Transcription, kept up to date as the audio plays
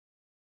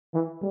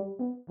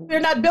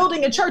We're not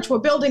building a church, we're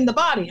building the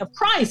body of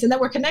Christ, and that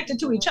we're connected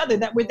to each other,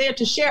 that we're there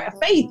to share a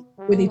faith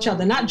with each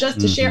other, not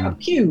just to share a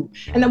pew.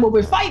 And then what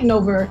we're fighting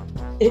over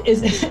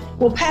is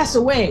will pass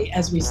away,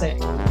 as we say.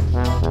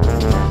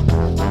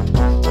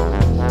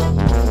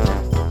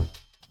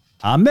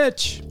 I'm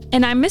Mitch.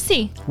 And I'm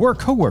Missy. We're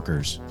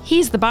co-workers.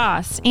 He's the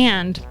boss,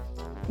 and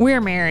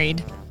we're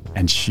married.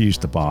 And she's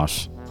the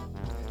boss.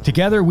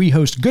 Together, we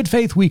host Good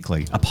Faith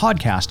Weekly, a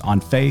podcast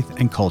on faith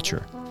and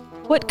culture.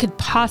 What could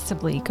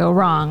possibly go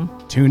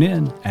wrong? Tune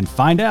in and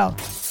find out.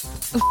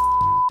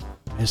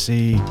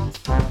 Missy.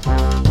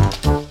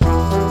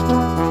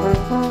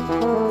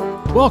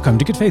 Welcome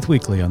to Good Faith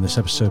Weekly. On this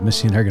episode,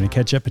 Missy and I are going to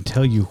catch up and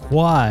tell you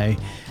why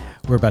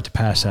we're about to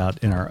pass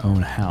out in our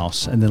own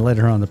house. And then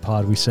later on in the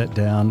pod, we sat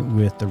down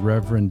with the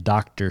Reverend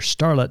Dr.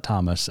 Starlette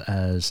Thomas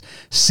as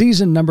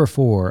season number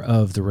 4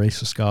 of the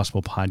Raceless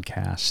Gospel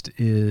podcast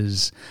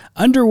is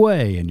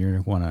underway. And you're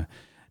going to want to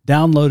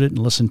download it and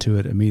listen to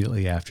it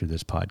immediately after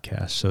this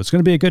podcast. So it's going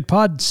to be a good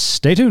pod.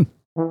 Stay tuned.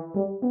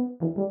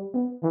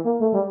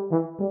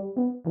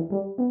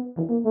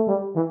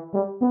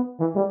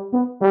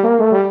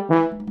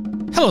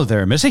 Hello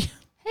there, Missy.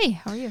 Hey,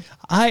 how are you?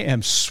 I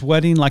am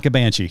sweating like a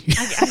banshee. I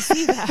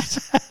see that.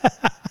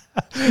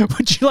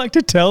 Would you like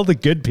to tell the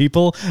good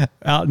people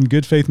out in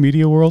Good Faith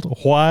Media world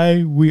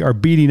why we are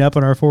beating up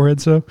on our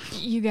foreheads so?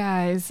 You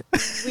guys,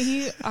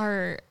 we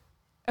are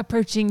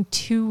approaching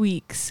 2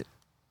 weeks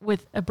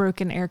with a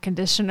broken air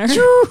conditioner.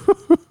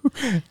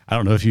 I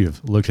don't know if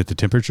you've looked at the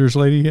temperatures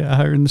lately out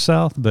here in the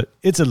South, but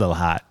it's a little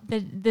hot.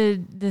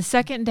 The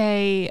second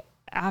day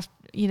after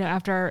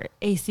our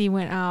AC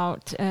went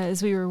out,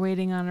 as we were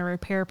waiting on a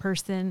repair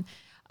person,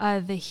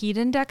 the heat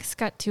index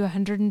got to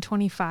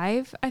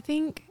 125, I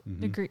think,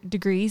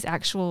 degrees,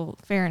 actual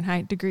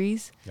Fahrenheit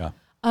degrees. Yeah.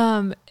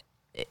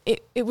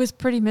 It was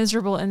pretty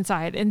miserable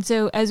inside. And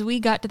so as we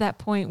got to that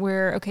point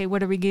where, okay,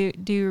 what are we going to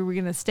do? Are we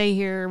going to stay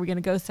here? Are we going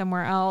to go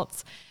somewhere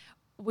else?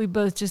 We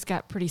both just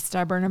got pretty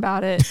stubborn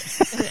about it.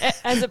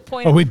 As a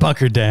point, we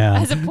bunkered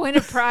down. As a point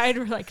of pride,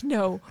 we're like,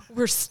 no,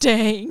 we're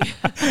staying.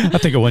 I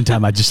think at one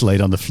time I just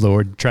laid on the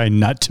floor trying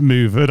not to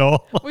move at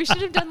all. We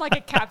should have done like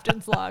a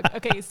captain's log.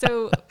 Okay,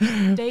 so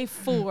day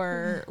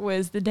 4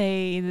 was the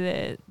day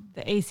that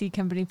the AC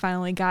company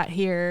finally got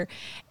here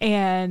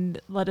and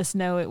let us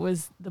know it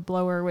was the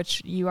blower,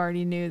 which you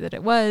already knew that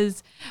it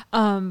was.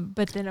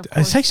 But then, of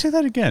course, say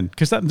that again,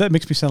 because that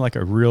makes me sound like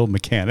a real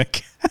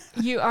mechanic.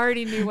 You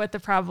already knew what the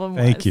problem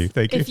was. Thank you.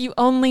 If you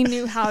only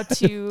knew how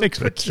to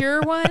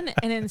procure one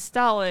and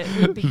install it,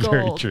 it would be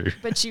gold. True.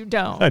 But you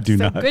don't. I do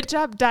not. Good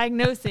job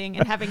diagnosing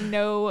and having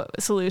no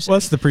solution. Well,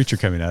 that's the preacher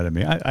coming out of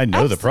me. I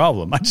know the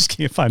problem. I just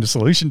can't find a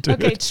solution to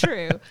it. Okay,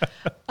 true.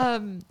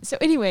 So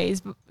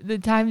anyways, the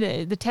time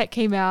that the tech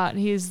came out, and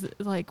he's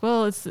like,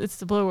 well, it's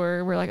the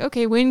blower. We're like,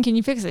 okay, when can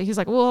you fix it? He's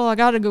like, well, I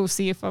got to go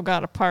see if I've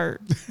got a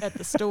part at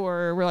the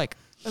store. We're like,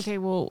 okay,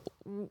 well,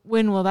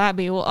 when will that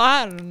be? Well,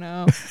 I don't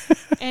know.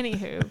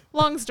 Anywho,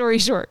 long story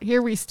short,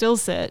 here we still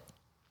sit.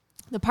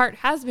 The part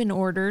has been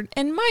ordered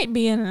and might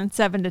be in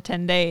 7 to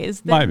 10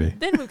 days. Might be.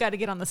 Then we've got to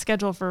get on the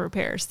schedule for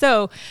repairs.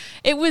 So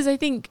it was, I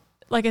think,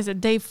 like I said,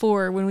 day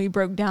 4 when we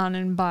broke down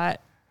and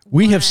bought.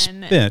 We have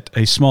spent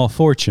a small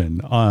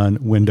fortune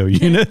on window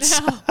units.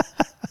 No.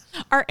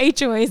 Our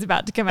HOA is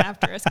about to come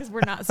after us because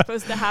we're not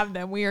supposed to have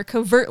them. We are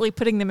covertly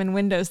putting them in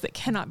windows that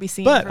cannot be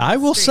seen. But I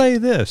will say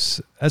this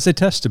as a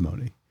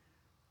testimony.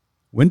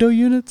 Window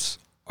units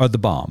are the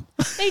bomb.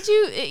 They do.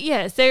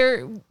 Yes,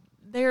 they're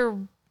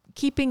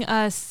keeping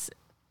us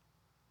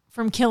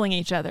from killing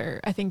each other,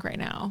 I think, right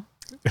now.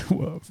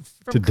 Well,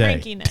 from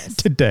crankiness.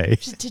 Today.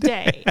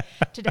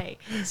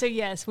 So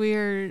yes,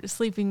 we're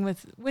sleeping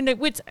with window,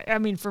 which I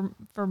mean, for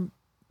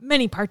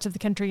many parts of the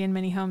country and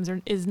many homes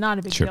is not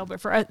a big deal.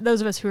 But for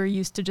those of us who are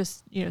used to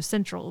just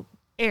central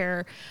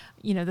air,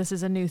 this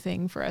is a new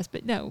thing for us.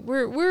 But no,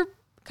 we're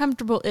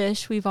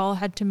comfortable-ish. We've all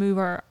had to move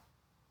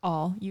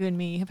you and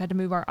me have had to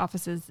move our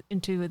offices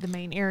into the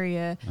main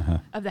area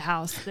of the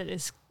house that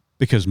is.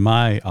 Because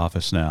my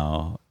office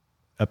now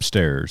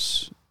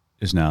upstairs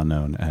is now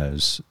known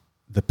as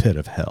the pit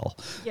of hell.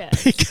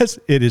 Yes. Because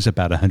it is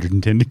about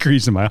 110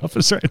 degrees in my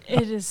office right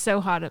now. It is so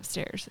hot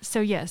upstairs.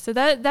 So yes, so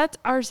that's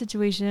our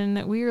situation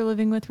that we are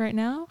living with right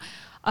now.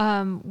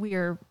 We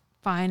are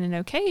fine and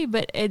okay,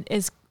 but it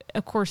is,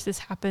 of course, this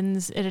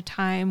happens at a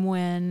time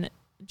when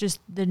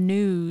just the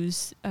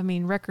news, I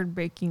mean,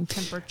 record-breaking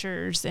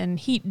temperatures and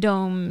heat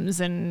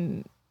domes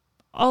and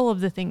all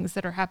of the things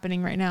that are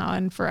happening right now.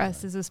 And for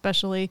us is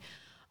especially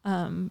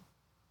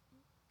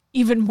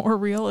even more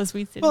real as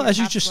we sit here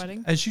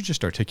sweating. As you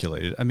just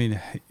articulated, I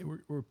mean,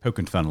 we're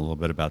poking fun a little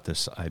bit about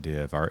this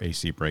idea of our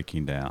AC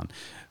breaking down.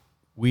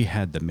 We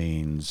had the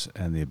means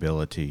and the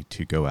ability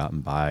to go out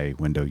and buy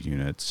window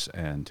units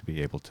and to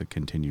be able to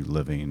continue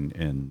living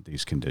in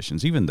these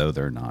conditions, even though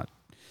they're not,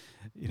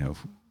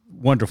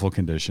 wonderful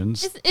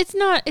conditions. It's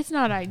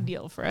not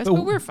ideal for us,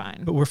 but we're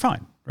fine. But we're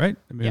fine, right?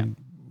 I mean,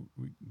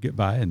 we get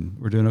by and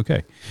we're doing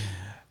okay.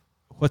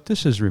 What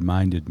this has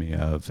reminded me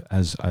of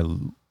as I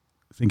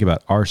think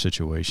about our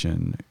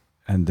situation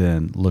and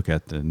then look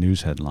at the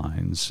news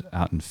headlines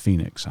out in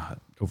Phoenix,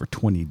 over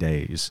 20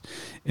 days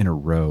in a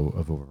row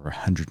of over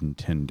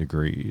 110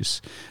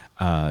 degrees.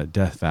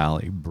 Death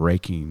Valley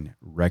breaking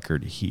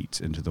record heats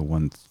into the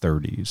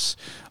 130s.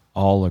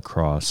 All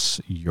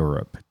across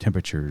Europe,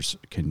 temperatures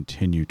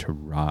continue to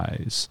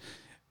rise.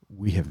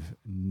 We have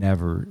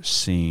never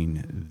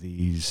seen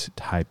these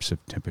types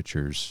of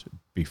temperatures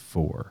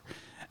before,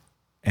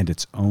 and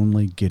it's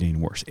only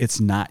getting worse. It's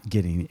not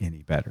getting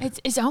any better.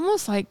 It's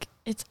almost like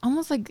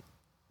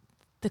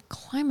the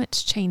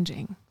climate's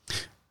changing.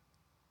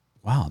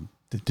 Wow.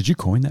 Did you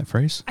coin that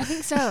phrase? I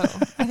think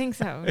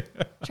so.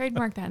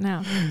 Trademark that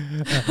now.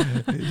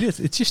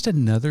 It's just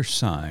another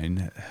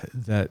sign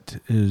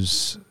that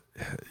is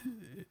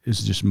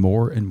just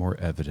more and more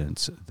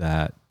evidence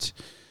that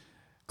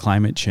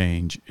climate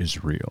change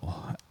is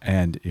real.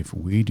 And if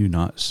we do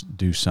not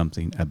do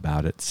something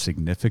about it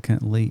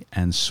significantly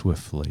and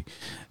swiftly,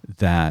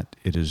 that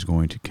it is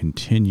going to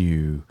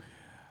continue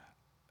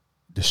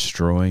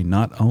destroying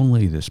not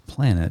only this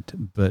planet,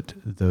 but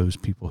those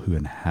people who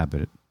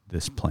inhabit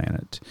this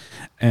planet.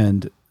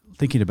 And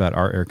thinking about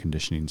our air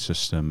conditioning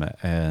system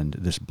and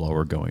this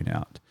blower going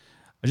out,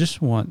 I just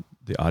want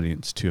the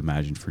audience to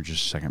imagine for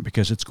just a second,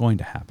 because it's going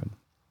to happen,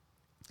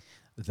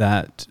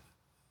 that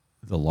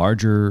the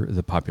larger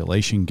the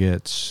population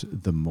gets,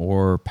 the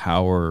more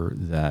power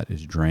that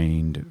is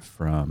drained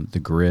from the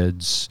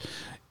grids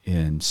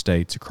in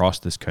states across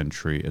this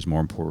country as more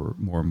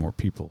and more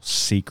people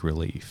seek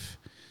relief.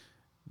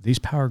 These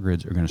power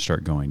grids are going to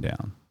start going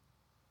down.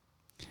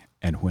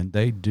 And when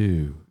they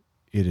do,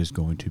 it is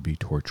going to be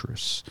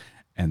torturous.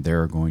 And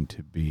there are going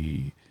to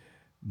be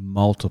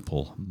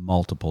multiple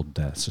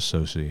deaths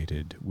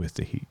associated with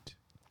the heat.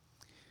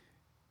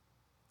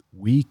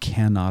 We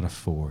cannot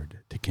afford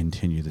to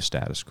continue the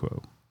status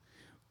quo.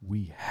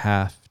 We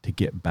have to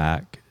get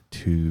back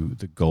to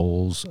the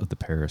goals of the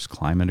Paris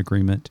Climate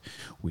Agreement.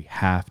 We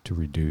have to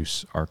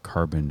reduce our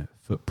carbon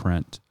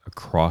footprint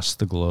across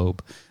the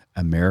globe.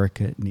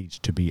 America needs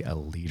to be a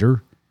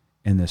leader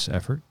in this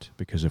effort,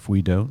 because if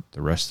we don't,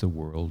 the rest of the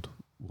world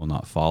will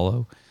not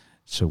follow.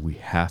 So we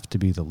have to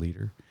be the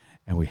leader,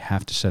 and we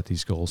have to set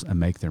these goals and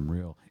make them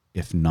real.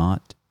 If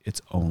not,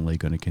 it's only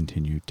going to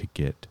continue to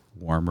get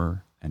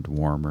warmer and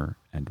warmer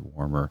and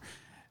warmer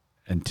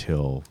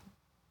until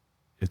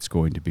it's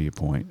going to be a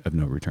point of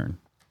no return.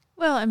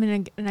 Well, I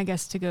mean, and I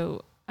guess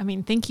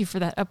thank you for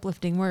that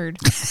uplifting word.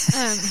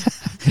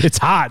 It's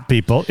hot,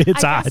 people.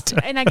 It's hot.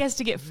 And I guess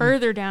to get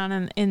further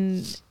down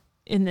in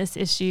this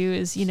issue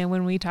is,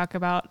 when we talk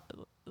about,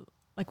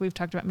 like we've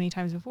talked about many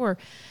times before,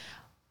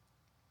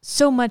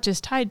 so much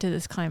is tied to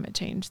this climate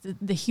change,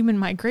 the human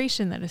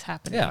migration that is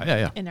happening,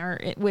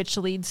 which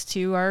leads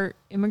to our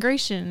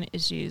immigration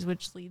issues,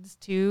 which leads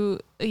to,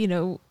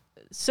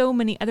 so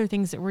many other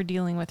things that we're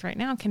dealing with right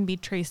now can be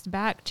traced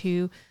back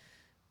to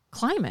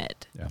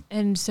climate. Yeah.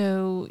 And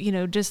so,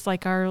 just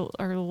like our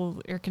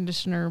little air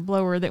conditioner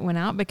blower that went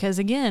out, because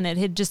again, it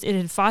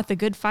had fought the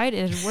good fight.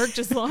 It had worked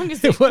as long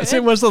as it was.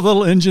 It was the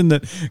little engine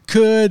that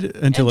could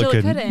until it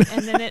couldn't.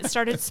 And then it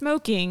started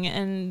smoking,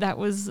 and that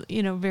was,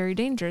 very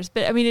dangerous.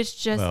 But I mean, it's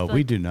just. Well,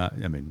 we do not.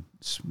 I mean,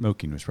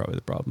 smoking was probably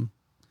the problem.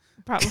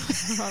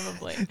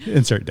 Probably.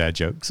 Insert dad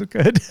jokes.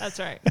 Good. That's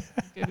right.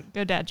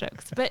 Go dad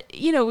jokes. But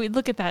we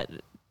look at that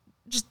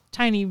just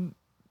tiny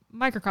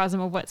microcosm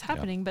of what's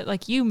happening, but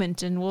like you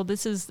mentioned, well,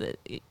 this is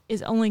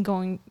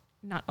going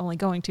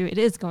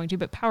to,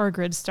 but power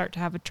grids start to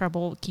have a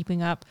trouble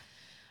keeping up.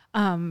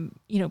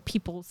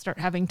 People start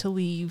having to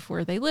leave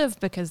where they live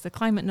because the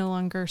climate no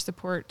longer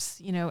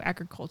supports,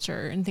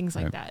 agriculture and things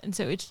like that. And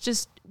so it's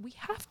just, we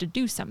have to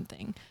do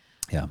something.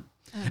 Yeah.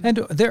 And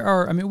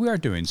we are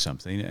doing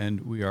something,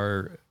 and we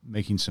are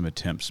making some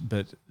attempts,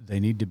 but they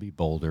need to be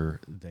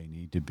bolder. They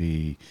need to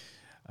be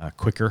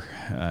quicker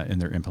in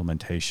their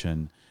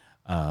implementation.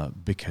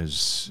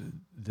 Because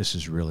this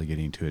is really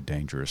getting to a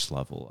dangerous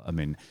level. I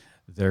mean,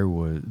 there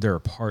are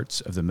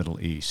parts of the Middle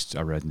East,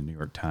 I read in the New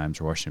York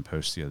Times or Washington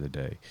Post the other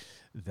day,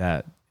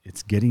 that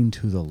it's getting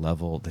to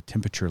the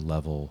temperature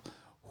level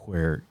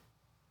where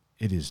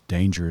it is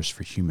dangerous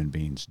for human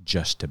beings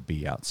just to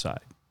be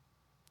outside.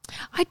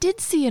 I did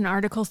see an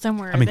article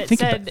somewhere.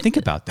 Think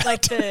about that.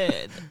 Like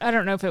I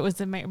don't know if it was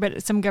the mayor,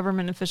 but some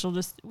government official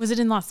was it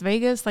in Las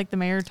Vegas? Like the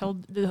mayor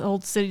told the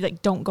whole city,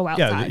 like, don't go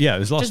outside. Yeah, it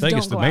was Las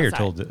Vegas. The mayor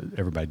told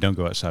everybody, don't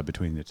go outside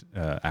between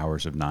the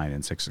hours of 9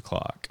 and 6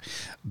 o'clock.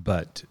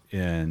 But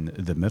in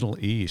the Middle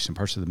East and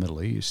parts of the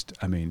Middle East,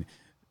 I mean,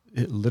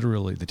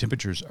 literally the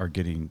temperatures are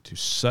getting to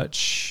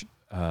such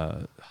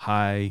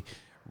high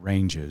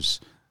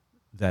ranges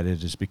that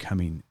it is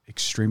becoming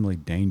extremely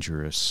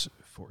dangerous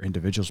for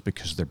individuals,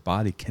 because their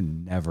body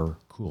can never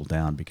cool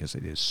down because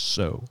it is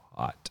so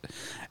hot.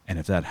 And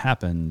if that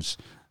happens,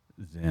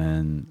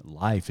 then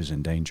life is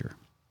in danger.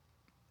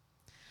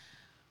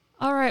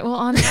 All right. Well,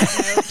 on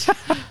that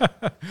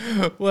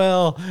note.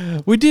 Well,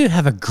 we do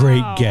have a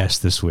great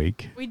guest this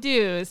week. We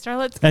do.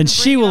 Starlette's and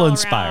she will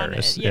inspire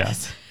us.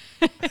 Yes.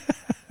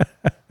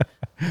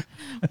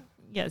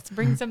 Yes.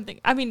 Bring something.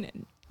 I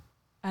mean,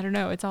 I don't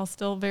know, it's all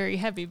still very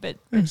heavy, but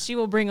she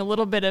will bring a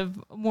little bit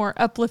of more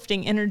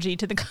uplifting energy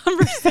to the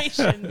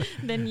conversation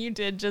than you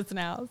did just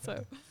now.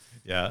 So.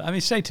 Yeah, I mean,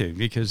 stay tuned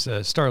because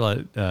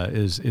Starlette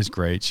is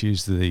great.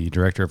 She's the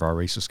director of our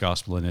Raceless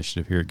Gospel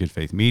Initiative here at Good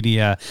Faith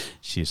Media.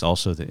 She's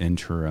also the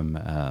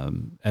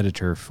interim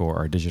editor for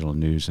our digital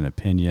news and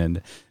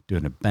opinion,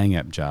 doing a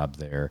bang-up job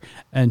there.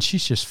 And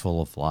she's just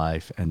full of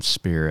life and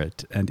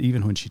spirit. And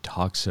even when she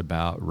talks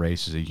about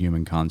race as a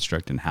human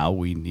construct and how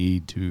we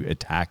need to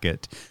attack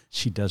it,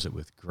 she does it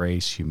with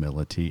grace,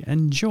 humility,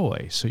 and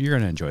joy. So you're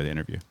going to enjoy the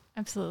interview.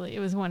 Absolutely. It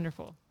was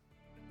wonderful.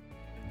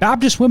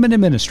 Baptist Women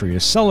in Ministry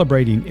is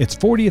celebrating its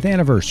 40th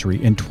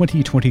anniversary in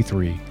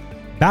 2023.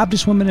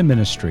 Baptist Women in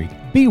Ministry,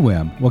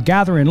 BWIM, will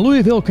gather in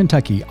Louisville,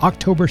 Kentucky,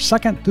 October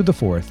 2nd through the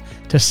 4th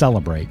to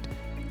celebrate.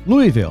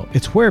 Louisville,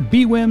 it's where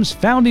BWIM's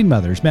founding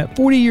mothers met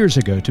 40 years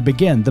ago to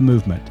begin the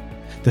movement.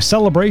 The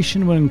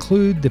celebration will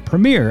include the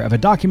premiere of a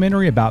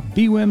documentary about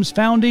BWIM's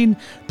founding,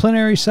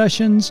 plenary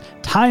sessions,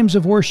 times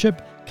of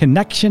worship,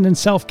 connection and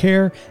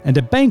self-care, and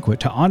a banquet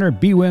to honor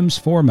BWIM's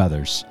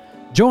foremothers.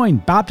 Join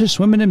Baptist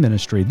Women in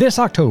Ministry this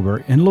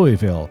October in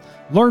Louisville.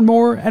 Learn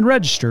more and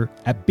register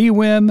at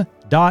bwim.info.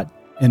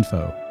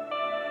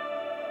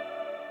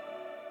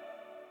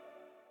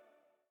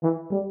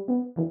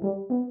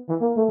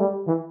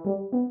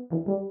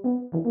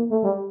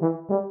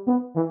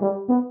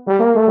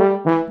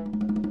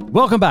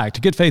 Welcome back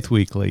to Good Faith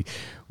Weekly.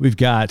 We've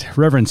got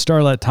Reverend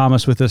Starlette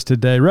Thomas with us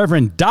today.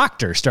 Reverend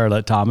Dr.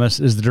 Starlette Thomas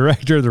is the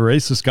director of the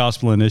Raceless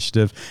Gospel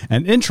Initiative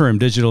and interim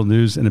digital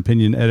news and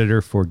opinion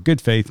editor for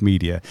Good Faith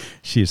Media.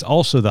 She is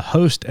also the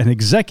host and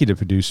executive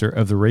producer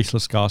of the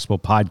Raceless Gospel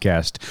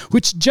podcast,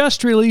 which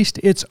just released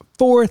its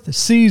 4th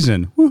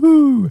season.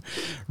 Woohoo!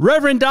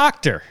 Reverend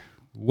Doctor,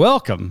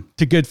 welcome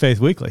to Good Faith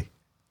Weekly.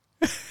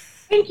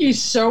 Thank you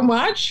so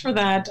much for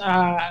that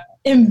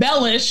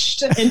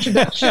embellished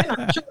introduction.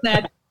 I'm sure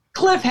that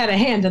Cliff had a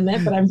hand in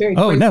that, but I'm very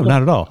grateful. No,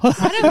 not at all.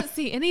 I don't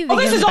see anything.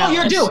 This is all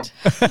you're doing.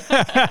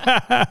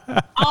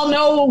 I'll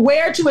know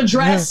where to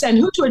address and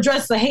who to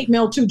address the hate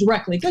mail to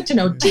directly. Good to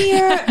know.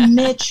 Dear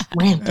Mitch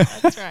Randall.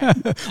 That's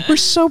right. We're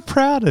so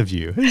proud of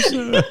you.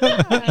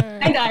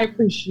 And I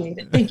appreciate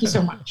it. Thank you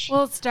so much.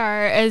 Well,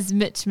 Star, as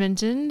Mitch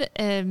mentioned,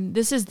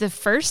 this is the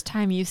first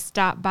time you've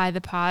stopped by the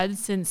pod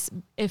since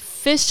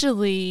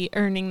officially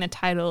earning the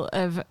title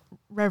of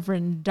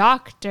Reverend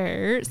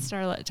Dr.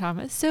 Starlette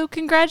Thomas. So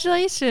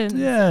congratulations.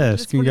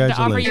 Yes, congratulations.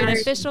 To offer you an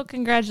official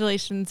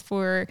congratulations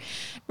for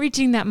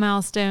reaching that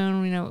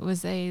milestone. You know, it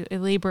was a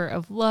labor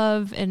of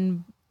love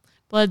and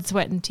blood,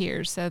 sweat, and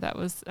tears. So that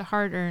was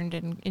hard earned,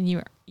 and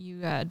you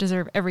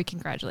deserve every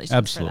congratulations.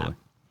 Absolutely. For that.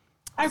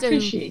 I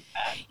appreciate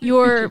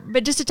that.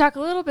 But just to talk a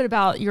little bit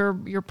about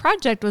your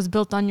project was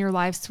built on your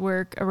life's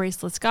work, A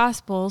Raceless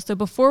Gospel. So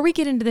before we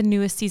get into the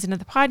newest season of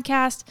the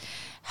podcast,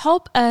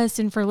 help us,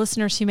 and for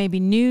listeners who may be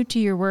new to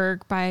your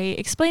work, by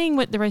explaining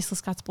what the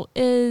Raceless Gospel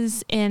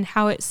is and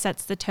how it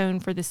sets the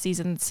tone for this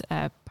season's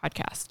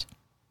podcast.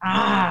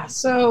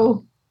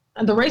 So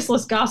the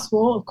Raceless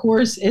Gospel, of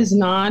course, is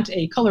not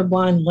a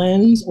colorblind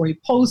lens or a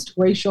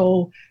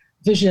post-racial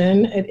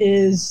vision. It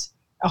is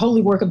a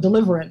holy work of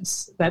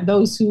deliverance that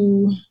those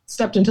who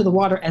stepped into the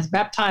water as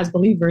baptized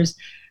believers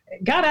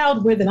got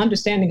out with an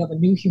understanding of a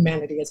new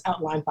humanity as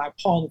outlined by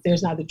Paul, that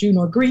there's neither Jew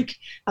nor Greek,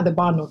 neither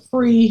bond nor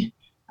free,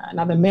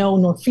 neither male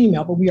nor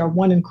female, but we are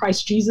one in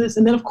Christ Jesus.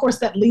 And then, of course,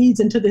 that leads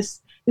into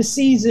this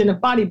season of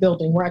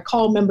bodybuilding where I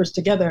call members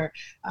together,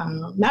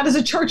 not as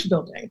a church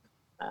building,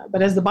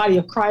 but as the body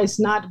of Christ,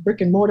 not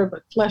brick and mortar,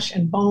 but flesh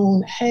and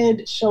bone,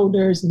 head,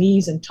 shoulders,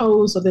 knees, and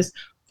toes. So this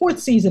 4th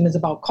season is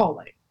about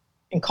calling.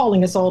 And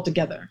calling us all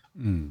together.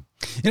 You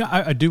know,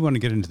 I do want to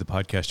get into the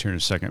podcast here in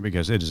a second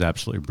because it is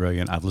absolutely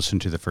brilliant. I've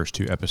listened to the first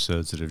 2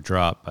 episodes that have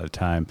dropped. By the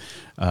time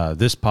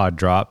this pod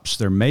drops,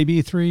 there may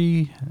be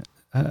 3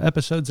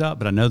 episodes out,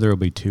 but I know there will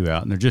be 2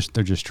 out, and they're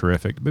just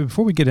terrific. But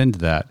before we get into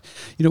that,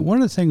 you know, one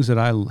of the things that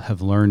I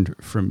have learned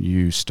from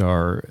you,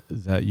 Star,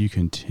 that you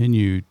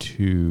continue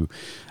to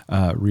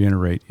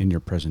reiterate in your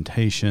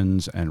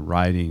presentations and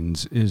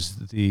writings is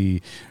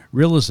the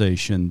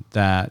realization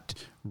that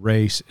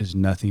race is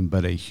nothing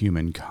but a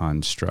human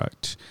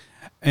construct.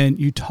 And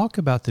you talk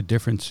about the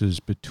differences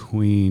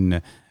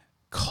between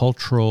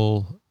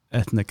cultural,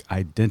 ethnic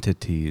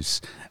identities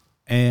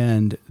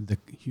and the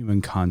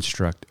human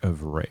construct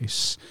of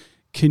race.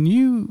 Can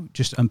you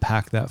just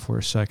unpack that for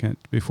a second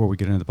before we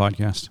get into the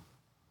podcast?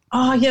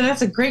 Oh, yeah,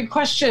 that's a great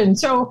question.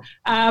 So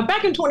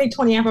back in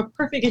 2020, I have a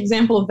perfect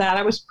example of that.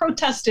 I was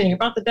protesting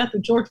about the death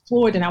of George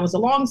Floyd, and I was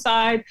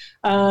alongside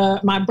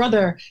my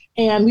brother,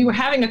 and we were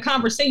having a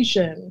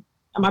conversation,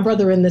 my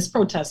brother in this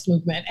protest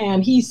movement.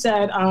 And he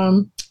said,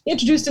 he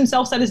introduced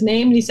himself, said his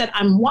name, and he said,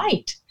 "I'm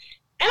white."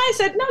 And I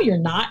said, "No, you're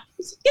not."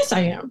 He said, "Yes, I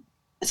am."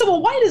 I said,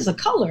 "Well, white is a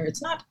color.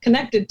 It's not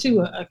connected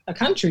to a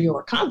country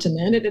or a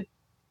continent.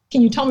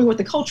 Can you tell me what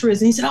the culture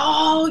is?" And he said,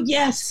 "Oh,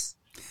 yes,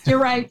 you're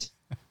right.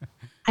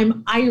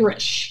 I'm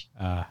Irish."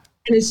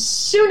 And as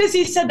soon as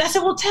he said that, I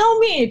said, well, tell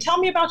me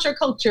about your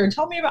culture.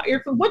 Tell me about your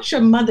food. What's your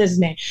mother's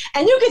name?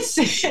 And you could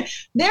see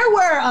there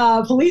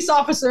were police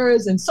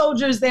officers and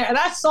soldiers there. And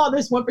I saw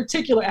this one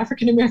particular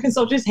African-American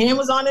soldier, his hand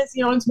was on his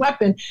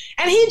weapon.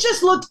 And he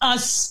just looked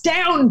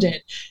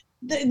astounded.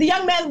 The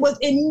young man was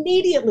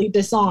immediately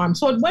disarmed.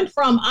 So it went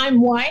from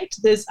I'm white,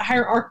 this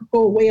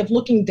hierarchical way of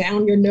looking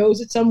down your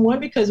nose at someone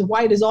because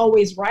white is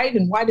always right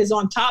and white is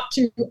on top,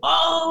 to,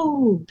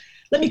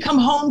 let me come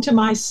home to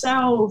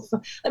myself.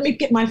 Let me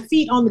get my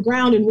feet on the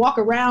ground and walk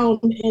around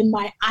in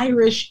my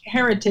Irish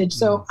heritage.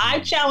 So I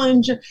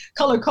challenge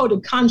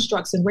color-coded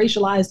constructs and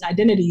racialized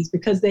identities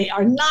because they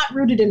are not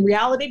rooted in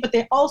reality, but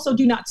they also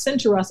do not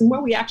center us in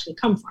where we actually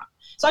come from.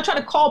 So I try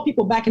to call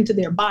people back into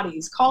their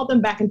bodies, call them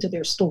back into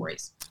their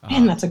stories.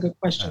 Man, that's a good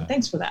question.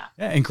 Thanks for that.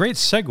 Yeah, and great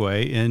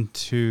segue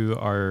into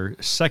our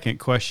second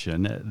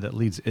question that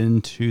leads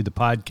into the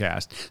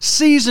podcast.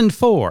 Season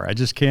 4. I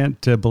just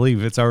can't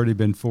believe it's already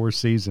been 4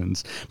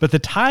 seasons. But the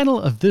title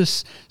of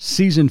this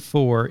season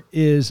 4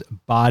 is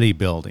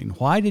Bodybuilding.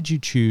 Why did you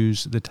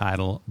choose the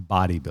title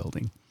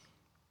Bodybuilding?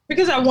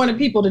 Because I wanted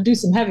people to do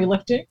some heavy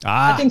lifting.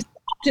 I think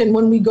often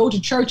when we go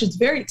to church, it's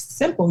very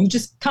simple. You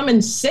just come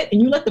and sit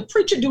and you let the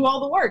preacher do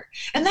all the work.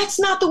 And that's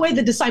not the way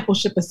the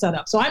discipleship is set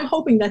up. So I'm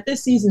hoping that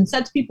this season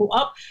sets people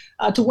up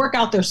to work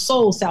out their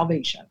soul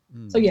salvation.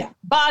 So yeah,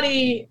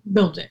 body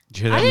building.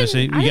 You hear that,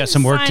 Missy? You got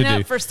some work to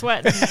do. For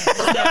sweating.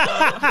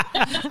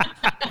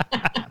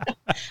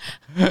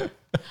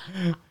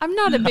 I'm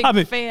not a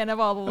big fan of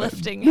all the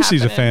lifting.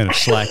 Missy's a fan of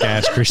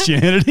slack-ass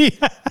Christianity.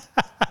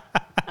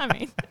 I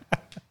mean,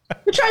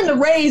 we're trying to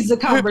raise the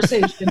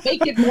conversation,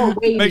 make it more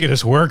weighty. Making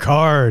us work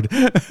hard.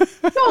 Do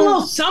a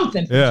little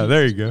something. Yeah,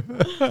 there you go.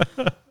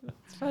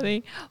 It's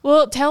funny.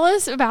 Well, tell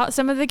us about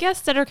some of the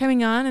guests that are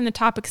coming on and the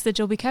topics that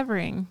you'll be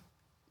covering.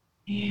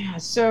 Yeah,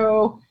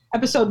 so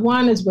episode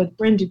 1 is with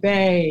Bryn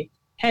Dubé,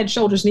 head,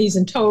 shoulders, knees,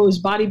 and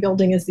toes.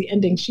 Bodybuilding is the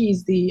ending.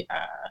 She's the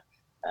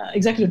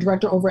executive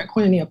director over at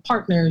Koinonia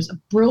Partners, a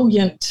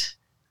brilliant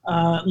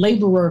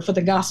laborer for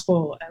the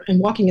gospel and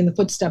walking in the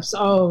footsteps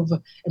of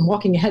and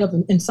walking ahead of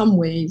them in some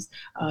ways,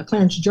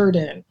 Clarence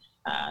Jordan.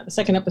 The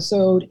second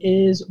episode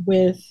is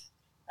with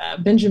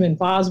Benjamin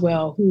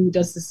Boswell, who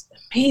does this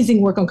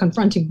amazing work on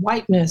confronting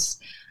whiteness.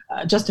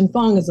 Justin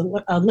Fung is a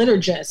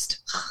liturgist,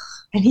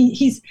 and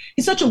he's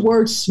such a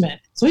wordsmith.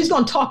 So he's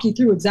going to talk you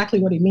through exactly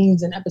what he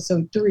means in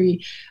episode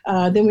 3.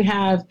 Then we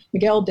have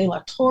Miguel de la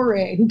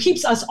Torre, who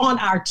keeps us on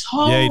our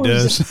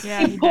toes.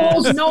 Yeah, he does. He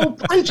pulls no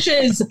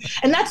punches.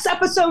 And that's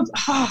episode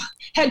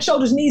head,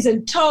 shoulders, knees,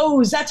 and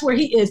toes. That's where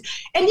he is.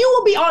 And you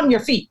will be on your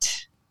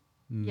feet.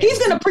 Yes. He's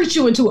going to preach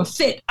you into a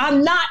fit.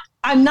 I'm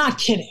not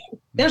kidding.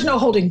 There's no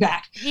holding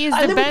back. He's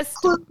the best.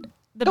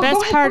 The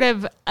best part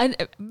of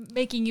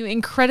making you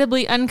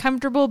incredibly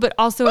uncomfortable, but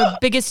also a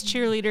biggest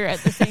cheerleader at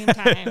the same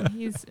time.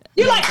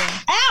 You're like,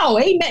 ow,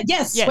 amen.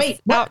 Yes.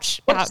 Wait. Ouch.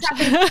 I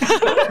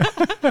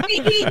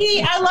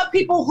love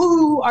people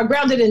who are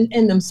grounded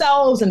in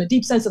themselves and a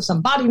deep sense of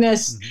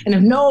somebodyness and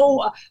have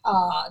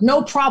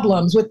no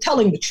problems with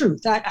telling the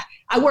truth.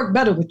 I work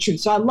better with truth.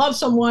 So I love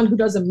someone who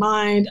doesn't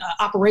mind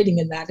operating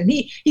in that. And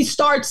he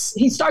starts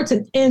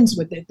and ends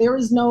with it. There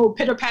is no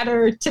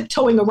pitter-patter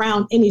tiptoeing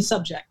around any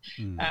subject.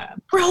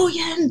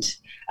 Brilliant.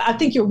 I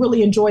think you'll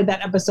really enjoy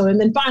that episode. And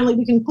then finally,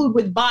 we conclude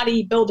with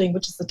Bodybuilding,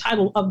 which is the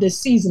title of this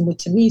season, with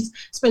Tamise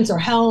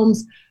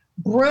Spencer-Helms.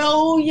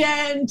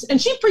 Brilliant.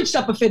 And she preached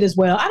up a fit as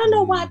well. I don't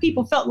know why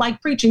people felt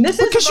like preaching. This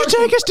is because you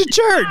take us to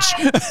church.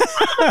 I'm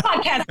a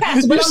podcast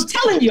pastor, but I'm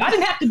telling you, I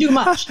didn't have to do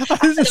much.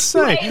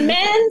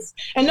 Amens.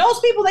 And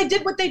those people, they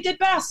did what they did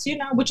best,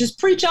 which is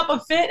preach up a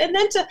fit and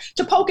then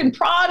to poke and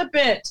prod a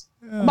bit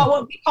about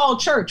what we call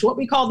church, what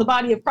we call the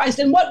body of Christ,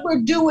 and what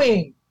we're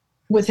doing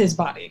with his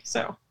body.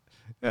 So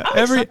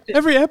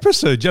every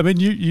episode, I mean,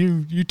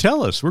 you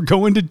tell us we're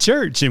going to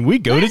church, and we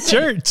go to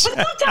church.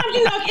 But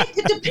sometimes,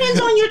 it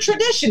depends on your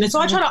tradition, and so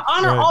I try to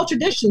honor all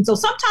traditions. So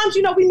sometimes,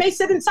 we may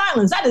sit in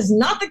silence. That is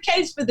not the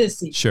case for this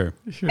season. Sure.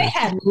 They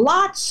had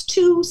lots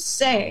to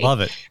say. Love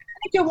it. I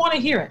think you'll want to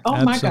hear it. Oh,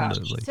 Absolutely. my gosh.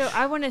 So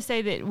I want to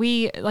say that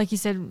we, like you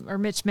said, or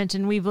Mitch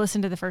mentioned, we've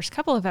listened to the first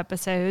couple of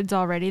episodes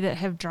already that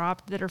have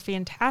dropped that are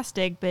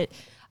fantastic, but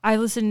I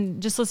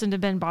just listened to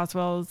Ben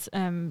Boswell's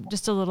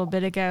just a little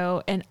bit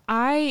ago, and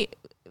I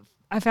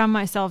found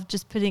myself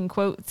just putting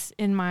quotes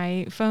in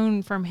my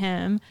phone from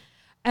him.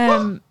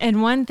 And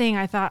one thing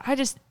I thought, I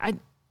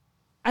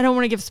don't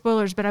want to give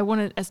spoilers, but I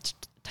wanted us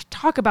to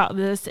talk about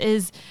this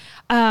is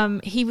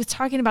he was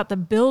talking about the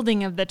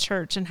building of the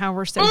church and how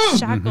we're so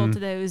shackled to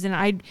those.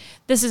 And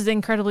this is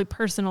incredibly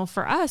personal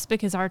for us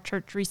because our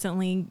church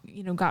recently,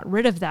 got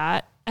rid of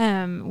that.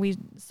 We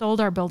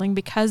sold our building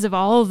because of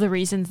all of the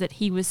reasons that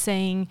he was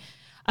saying.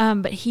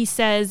 But he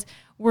says,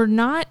 we're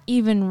not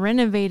even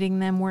renovating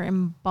them, we're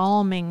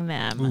embalming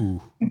them.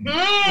 Ooh.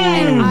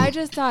 And I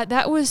just thought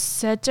that was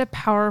such a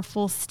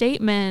powerful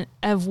statement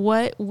of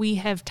what we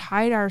have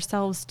tied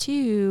ourselves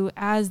to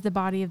as the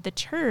body of the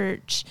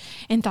church,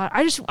 and thought,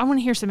 I want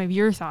to hear some of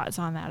your thoughts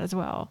on that as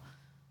well.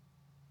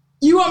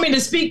 You want me to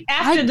speak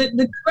after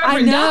the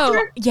Reverend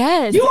Doctor?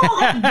 Yes. You all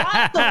have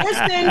got to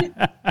listen.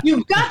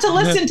 You've got to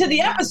listen to the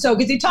episode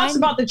because he talks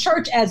about the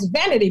church as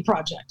vanity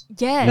project.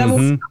 Yes. That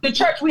when we go to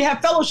church, we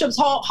have fellowships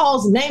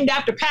halls named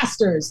after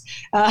pastors.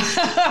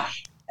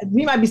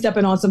 We might be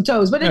stepping on some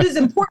toes, but it is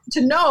important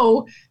to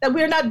know that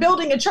we're not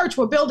building a church.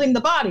 We're building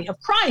the body of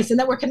Christ, and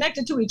that we're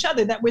connected to each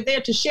other, that we're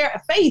there to share a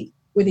faith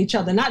with each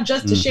other, not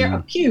just to share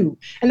a pew.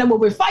 And then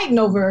what we're fighting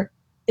over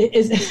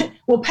is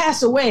will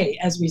pass away,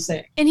 as we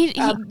say. And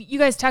you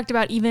guys talked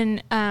about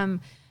even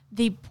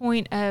the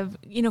point of,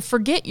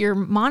 forget your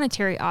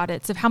monetary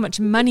audits of how much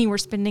money we're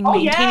spending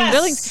maintaining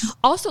buildings.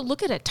 Also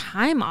look at a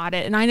time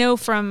audit. And I know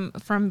from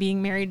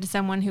being married to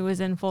someone who was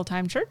in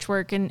full-time church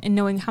work and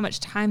knowing how much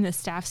time the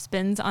staff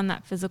spends on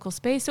that physical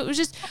space. So it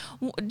was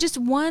just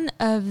one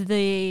of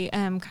the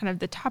kind of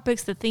the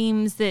topics, the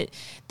themes that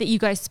you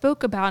guys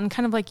spoke about, and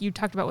kind of like you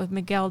talked about with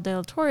Miguel de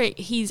la Torre.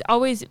 He's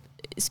always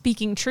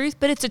speaking truth,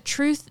 but it's a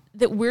truth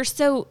that we're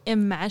so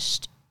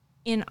enmeshed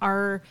in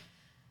our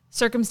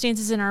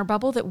circumstances in our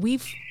bubble that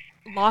we've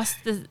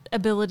lost the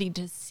ability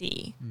to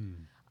see.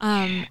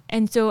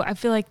 And so I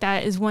feel like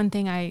that is one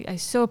thing I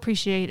so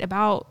appreciate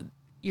about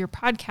your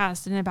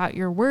podcast and about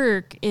your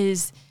work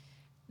is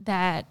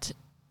that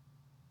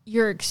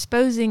you're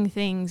exposing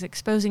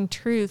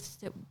truths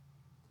that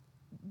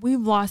we've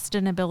lost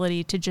an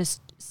ability to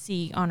just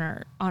see on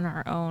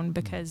our own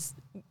because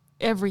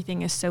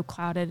everything is so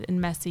clouded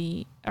and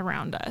messy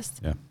around us.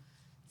 Yeah.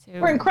 So,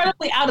 we're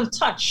incredibly out of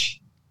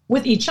touch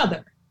with each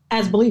other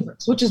as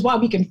believers, which is why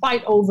we can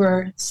fight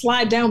over,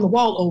 slide down the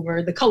wall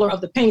over the color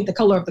of the paint, the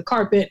color of the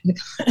carpet,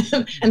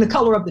 and the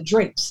color of the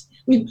drapes.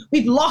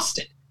 We've lost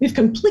it. We've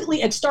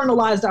completely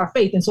externalized our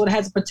faith. And so it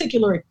has a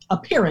particular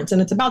appearance,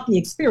 and it's about the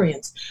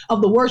experience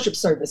of the worship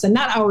service and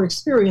not our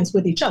experience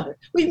with each other.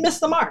 We've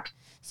missed the mark.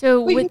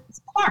 So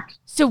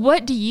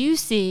what do you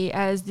see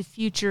as the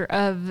future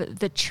of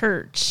the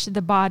church,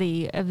 the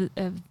body of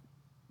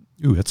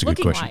Ooh, that's a good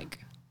question. Like?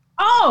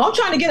 Oh, I'm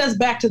trying to get us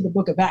back to the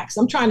book of Acts.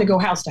 I'm trying to go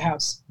house to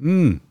house.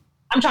 I'm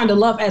trying to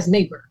love as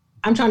neighbor.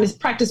 I'm trying to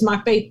practice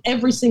my faith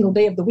every single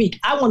day of the week.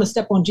 I want to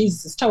step on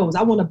Jesus' toes.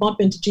 I want to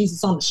bump into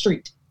Jesus on the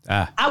street.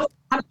 I'm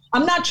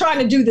not trying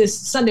to do this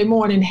Sunday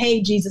morning.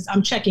 Hey, Jesus,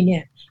 I'm checking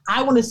in.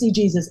 I want to see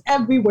Jesus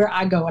everywhere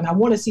I go. And I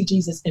want to see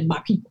Jesus in my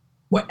people,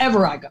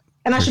 wherever I go.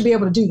 And I should be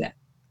able to do that.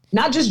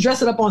 Not just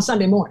dress it up on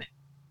Sunday morning.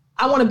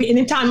 I want to be,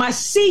 anytime I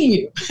see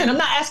you, and I'm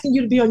not asking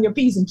you to be on your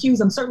P's and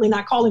Q's. I'm certainly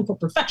not calling for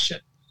perfection,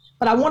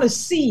 but I want to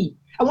see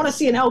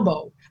an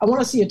elbow. I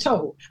want to see a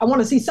toe. I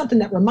want to see something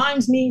that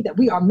reminds me that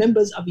we are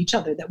members of each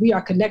other, that we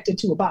are connected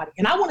to a body.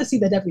 And I want to see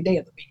that every day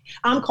of the week.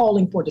 I'm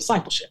calling for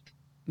discipleship.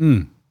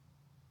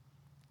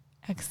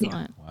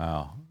 Excellent. Yeah.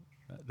 Wow.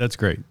 That's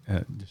great.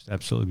 Just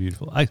absolutely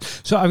beautiful.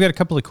 So I've got a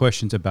couple of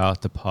questions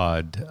about the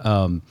pod.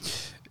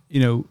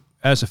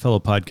 As a fellow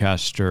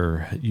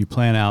podcaster, you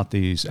plan out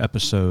these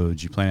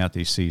episodes, you plan out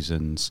these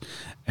seasons,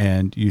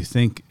 and you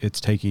think it's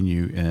taking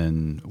you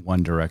in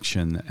one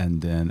direction,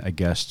 and then a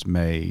guest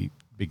may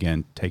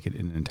begin to take it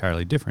in an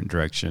entirely different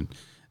direction.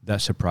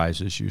 That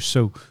surprises you.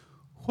 So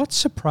what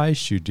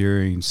surprised you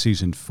during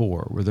season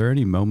 4? Were there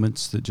any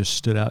moments that just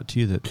stood out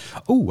to you that,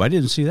 I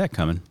didn't see that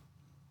coming?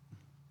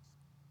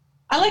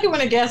 I like it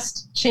when a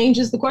guest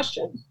changes the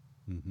question.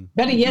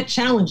 Better yet,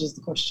 challenges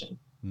the question.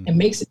 And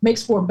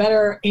makes for a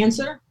better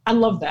answer. I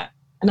love that.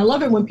 And I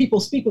love it when people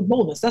speak with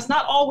boldness. That's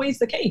not always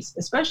the case,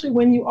 especially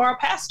when you are a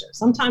pastor.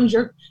 Sometimes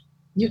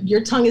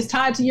your tongue is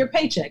tied to your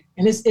paycheck.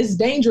 And it's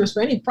dangerous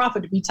for any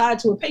prophet to be tied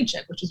to a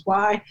paycheck, which is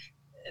why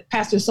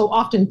pastors so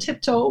often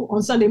tiptoe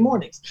on Sunday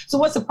mornings. So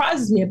what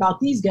surprises me about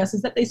these guests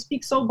is that they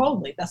speak so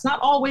boldly. That's not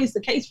always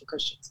the case for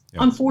Christians,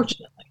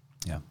 unfortunately.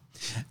 Yeah.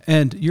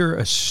 And you're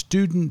a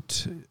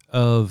student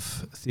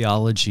of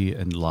theology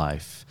and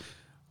life.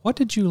 What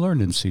did you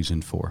learn in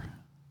season 4?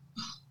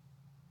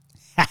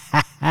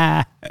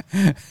 I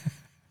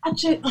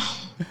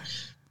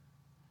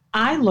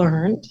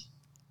learned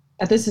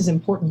that this is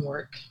important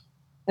work,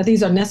 that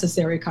these are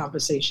necessary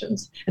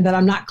conversations, and that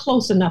I'm not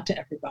close enough to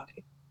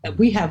everybody, that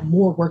we have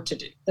more work to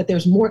do, that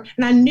there's more.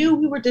 And I knew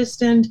we were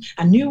distant,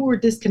 I knew we were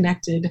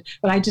disconnected,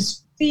 but I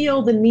just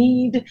feel the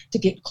need to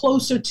get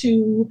closer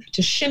to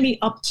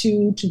shimmy up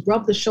to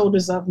rub the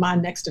shoulders of my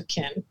next of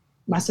kin,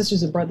 my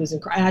sisters and brothers in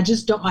Christ. And I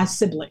just don't, my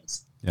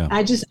siblings. Yeah.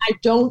 I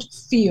don't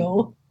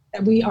feel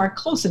that we are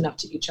close enough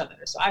to each other.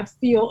 So I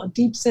feel a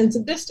deep sense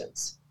of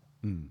distance.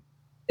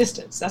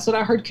 Distance. That's what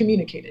I heard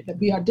communicated, that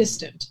we are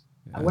distant.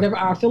 Whatever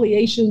our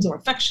affiliations or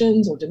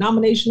affections or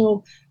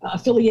denominational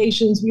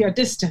affiliations, we are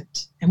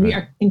distant and we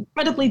are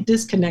incredibly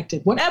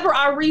disconnected, whatever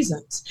our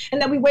reasons,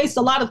 and that we waste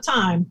a lot of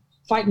time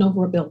fighting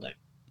over a building.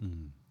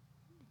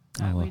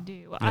 We do.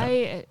 Yeah.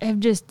 I have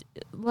just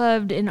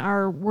loved in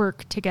our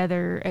work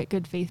together at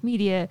Good Faith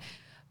Media,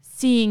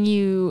 seeing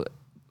you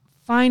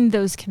find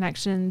those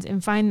connections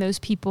and find those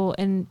people.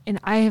 And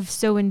I have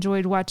so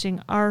enjoyed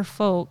watching our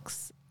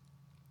folks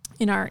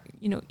in our,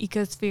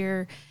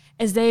 ecosphere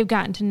as they've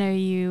gotten to know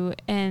you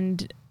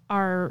and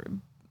are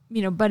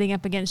butting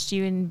up against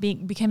you and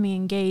becoming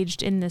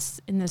engaged in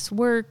this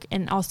work,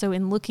 and also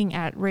in looking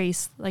at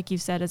race, like you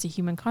said, as a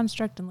human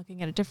construct and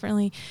looking at it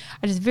differently.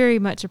 I just very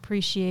much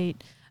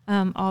appreciate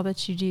all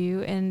that you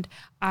do. And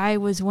I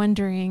was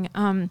wondering,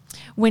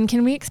 when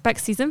can we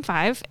expect season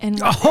 5? And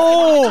now,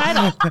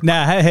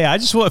 hey, I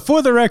just want,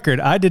 for the record,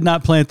 I did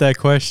not plant that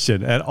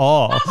question at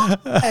all.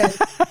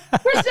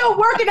 We're still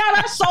working out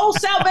our soul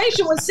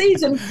salvation with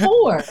season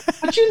 4,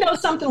 but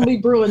something will be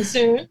brewing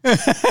soon.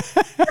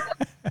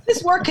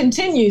 This work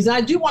continues, and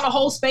I do want to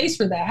hold space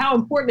for that. How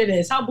important it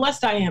is, how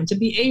blessed I am to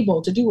be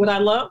able to do what I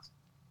love,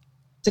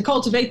 to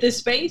cultivate this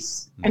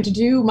space, and to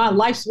do my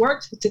life's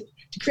work,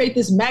 to create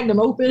this magnum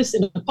opus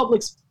in a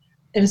public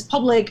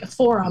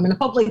forum, in a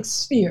public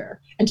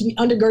sphere, and to be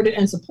undergirded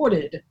and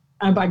supported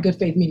by Good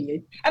Faith Media.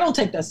 I don't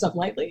take that stuff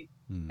lightly.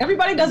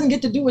 Everybody doesn't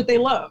get to do what they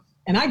love,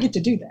 and I get to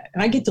do that,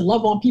 and I get to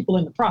love on people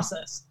in the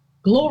process.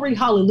 Glory,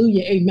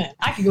 hallelujah, amen.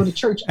 I can go to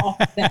church off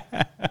of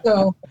that.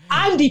 So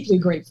I'm deeply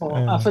grateful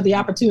for the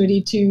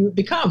opportunity to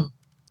become,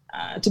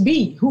 to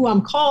be who I'm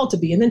called to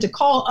be, and then to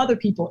call other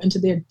people into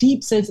their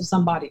deep sense of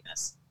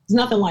somebodiness. There's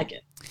nothing like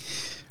it.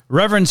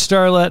 Reverend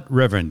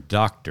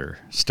Dr.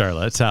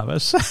 Starlette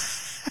Thomas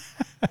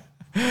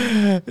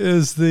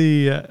is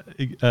the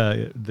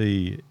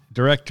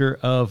director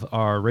of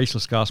our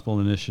Raceless Gospel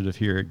Initiative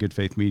here at Good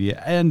Faith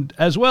Media, and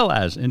as well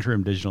as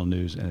interim digital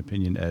news and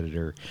opinion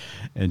editor.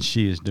 And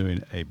she is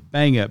doing a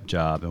bang-up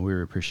job, and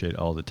we appreciate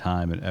all the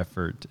time and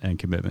effort and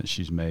commitment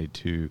she's made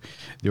to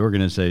the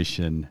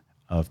organization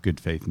of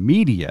Good Faith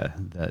Media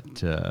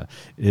that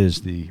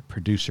is the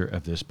producer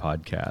of this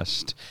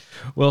podcast.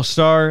 Well,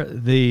 Star,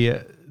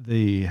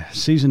 the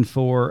season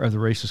 4 of the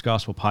Raceless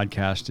Gospel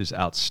podcast is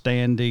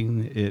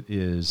outstanding. It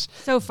is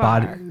so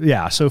far.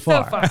 So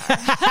far.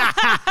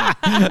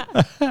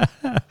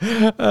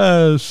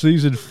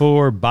 Season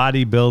 4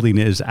 bodybuilding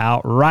is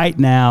out right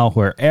now.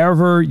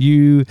 Wherever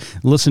you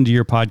listen to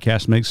your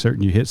podcast, make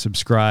certain you hit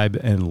subscribe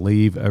and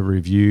leave a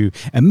review,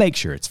 and make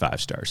sure it's 5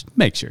 stars.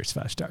 Make sure it's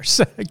 5 stars,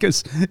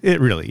 because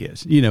it really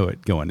is. You know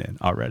it going in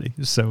already.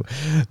 So,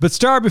 but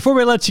Star, before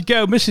we let you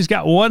go, Missy's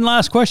got one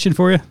last question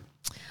for you.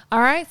 All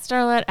right,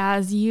 Starlette,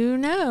 as you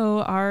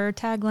know, our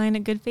tagline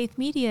at Good Faith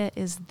Media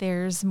is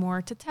 "There's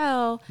more to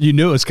tell." You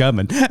knew it was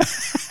coming.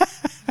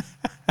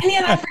 And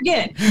yet I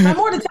forget. My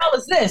more to tell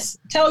is this.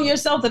 Tell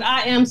yourself that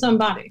I am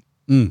somebody.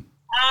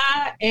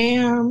 I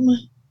am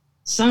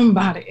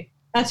somebody.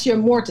 That's your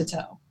more to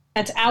tell.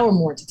 That's our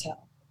more to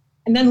tell.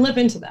 And then live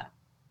into that.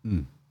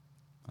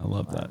 I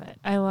love that.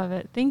 I love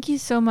it. Thank you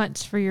so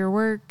much for your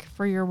work,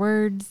 for your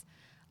words.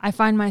 I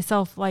find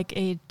myself like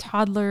a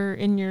toddler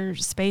in your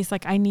space.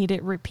 Like I need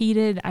it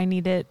repeated. I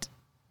need it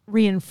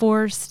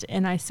reinforced.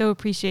 And I so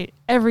appreciate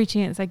every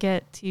chance I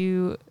get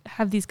to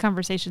have these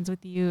conversations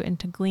with you and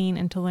to glean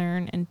and to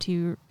learn and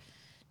to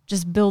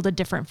just build a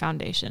different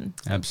foundation.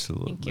 So,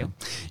 absolutely. Thank you.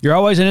 You're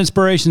always an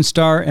inspiration,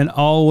 Star, and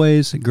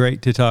always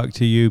great to talk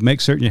to you. Make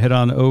certain you head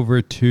on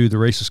over to the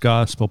Raceless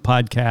Gospel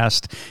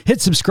podcast, hit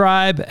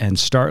subscribe, and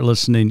start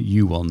listening.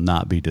 You will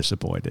not be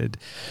disappointed.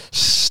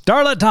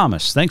 Starlette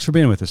Thomas, thanks for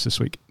being with us this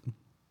week.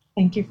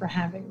 Thank you for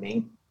having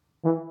me.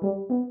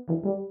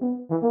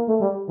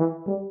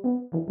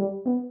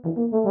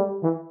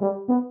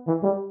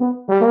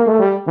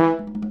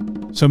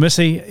 So,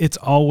 Missy, it's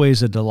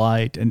always a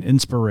delight and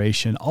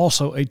inspiration,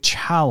 also a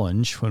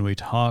challenge when we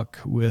talk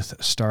with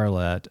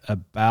Starlette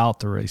about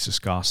the Raceless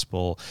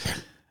Gospel.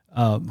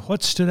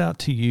 What stood out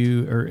to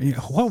you, or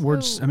what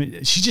words? I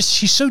mean,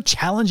 she's so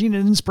challenging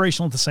and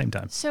inspirational at the same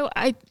time. So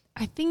I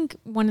think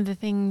one of the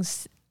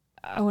things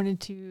I wanted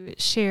to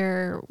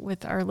share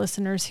with our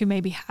listeners who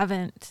maybe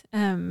haven't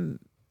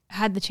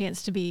had the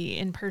chance to be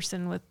in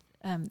person with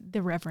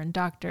the Reverend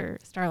Dr.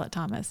 Starlette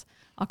Thomas,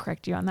 I'll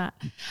correct you on that,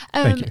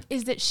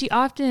 is that she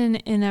often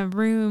in a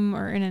room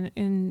or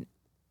in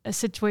a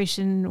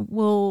situation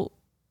will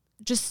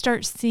just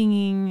start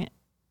singing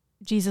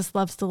Jesus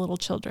Loves the Little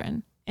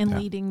Children and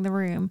leading the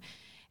room.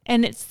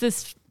 And it's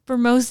this, for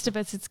most of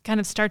us, it kind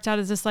of starts out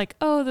as this like,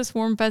 oh, this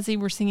warm fuzzy,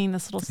 we're singing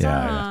this little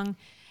song. Yeah.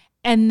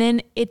 And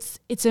then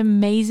it's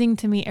amazing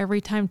to me every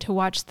time to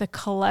watch the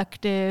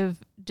collective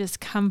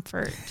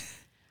discomfort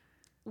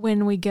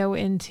when we go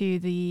into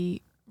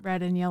the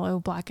red and yellow,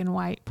 black and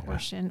white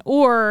portion,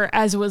 or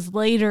as was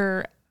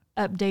later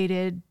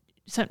updated,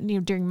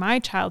 during my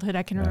childhood,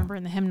 I can remember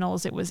in the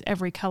hymnals, it was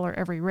every color,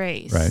 every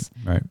race,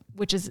 right,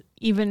 which is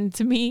even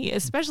to me,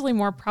 especially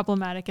more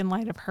problematic in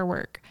light of her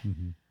work.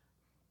 Mm-hmm.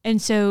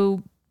 And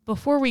so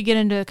before we get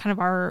into kind of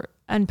our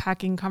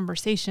unpacking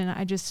conversation,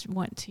 I just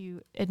want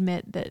to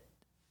admit that,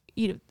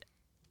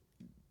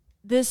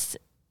 this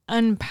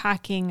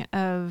unpacking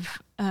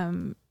of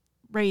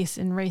race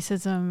and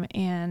racism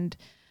and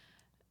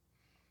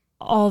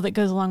all that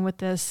goes along with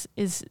this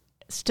is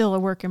still a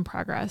work in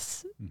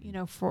progress,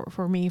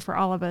 for me, for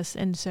all of us.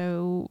 And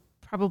so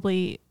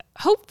probably,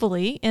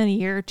 hopefully in a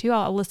year or two,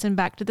 I'll listen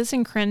back to this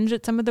and cringe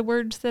at some of the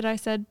words that I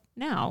said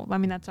now. I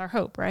mean, that's our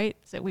hope, right?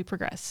 So that we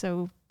progress.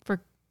 So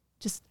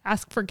just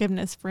ask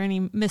forgiveness for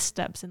any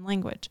missteps in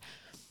language.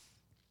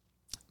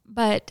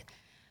 But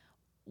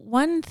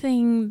one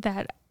thing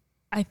that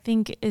I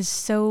think is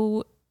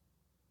so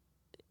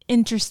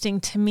interesting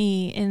to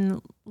me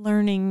in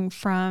learning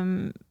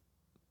from,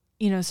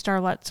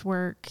 Starlette's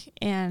work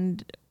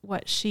and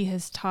what she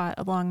has taught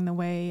along the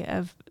way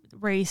of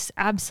race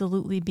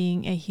absolutely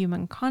being a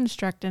human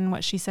construct, and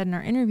what she said in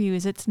our interview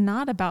is it's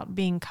not about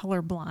being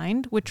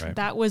colorblind, which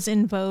that was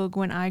in vogue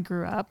when I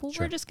grew up. Well,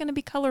 we're just going to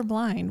be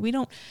colorblind. We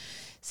don't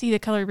see the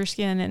color of your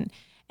skin.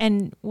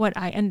 And what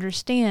I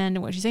understand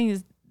and what she's saying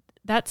is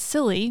that's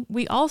silly.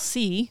 We all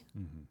see,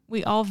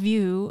 we all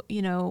view,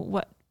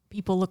 what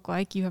people look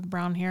like. You have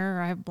brown hair,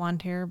 or I have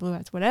blonde hair, blue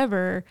eyes,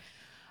 whatever.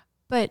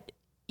 But,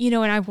 and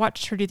I've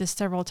watched her do this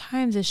several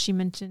times, as she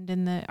mentioned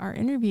in our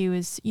interview,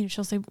 is,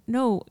 she'll say,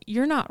 no,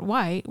 you're not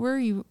white. Where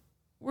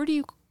do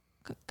you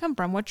come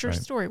from? What's your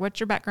story? What's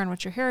your background?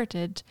 What's your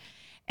heritage?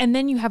 And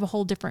then you have a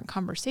whole different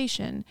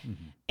conversation.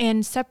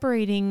 And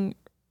separating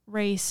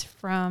race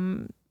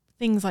from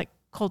things like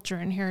culture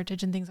and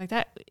heritage and things like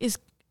that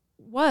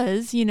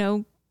was,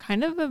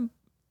 kind of a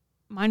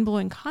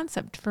mind-blowing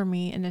concept for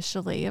me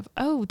initially of,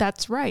 oh,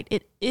 that's right.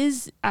 It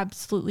is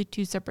absolutely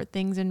two separate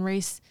things, and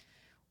race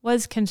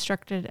was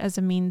constructed as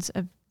a means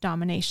of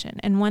domination.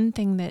 And one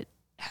thing that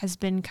has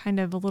been kind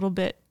of a little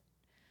bit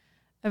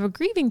of a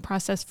grieving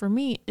process for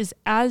me is,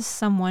 as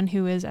someone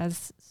who is,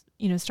 as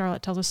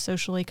Starlette tells us,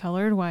 socially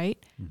colored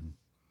white,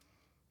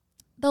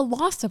 the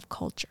loss of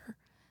culture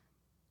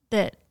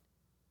that,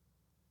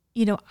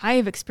 I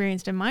have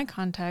experienced in my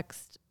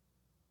context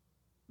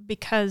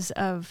because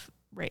of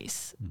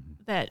race,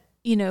 that,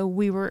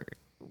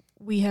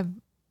 we have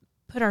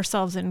put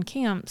ourselves in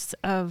camps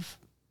of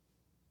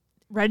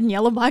red and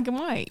yellow, black and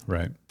white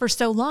for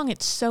so long.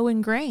 It's so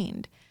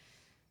ingrained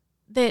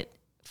that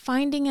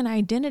finding an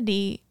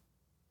identity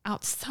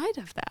outside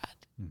of that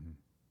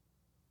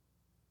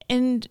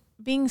and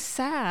being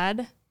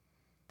sad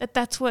that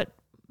that's what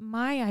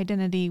my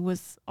identity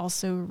was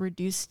also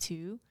reduced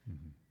to.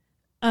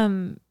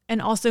 And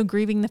also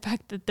grieving the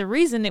fact that the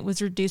reason it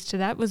was reduced to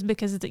that was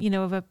because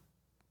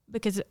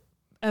because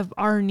of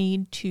our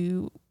need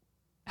to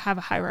have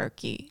a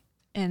hierarchy,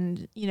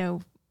 and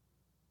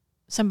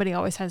somebody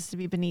always has to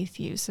be beneath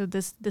you. So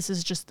this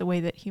is just the way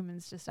that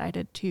humans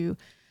decided to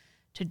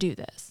do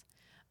this.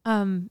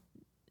 So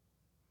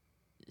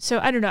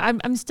I don't know.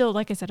 I'm still,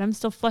 like I said, I'm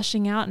still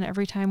fleshing out, and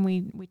every time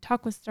we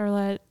talk with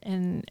Starlette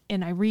and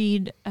I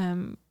read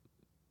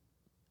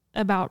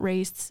about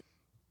race,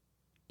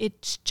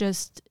 it's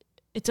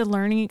a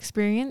learning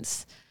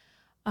experience.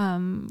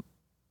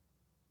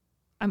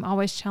 I'm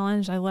always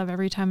challenged. I love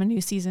every time a new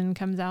season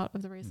comes out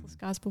of the Raceless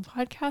Gospel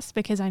podcast,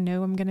 because I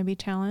know I'm going to be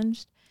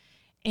challenged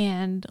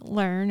and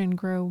learn and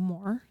grow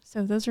more.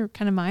 So those are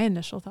kind of my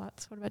initial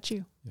thoughts. What about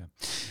you?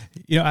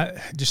 Yeah.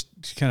 I just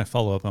to kind of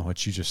follow up on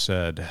what you just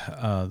said.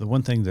 The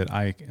one thing that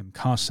I am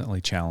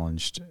constantly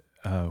challenged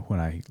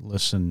when I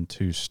listen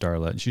to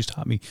Starlette, and she's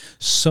taught me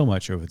so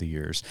much over the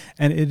years,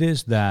 and it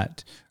is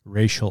that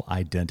racial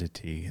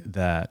identity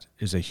that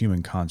is a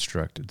human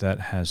construct that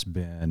has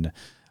been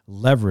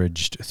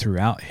leveraged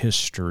throughout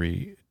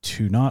history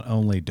to not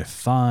only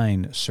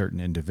define certain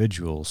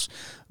individuals,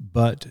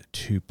 but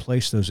to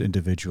place those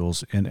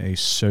individuals in a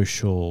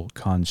social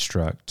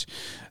construct,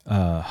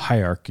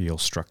 hierarchical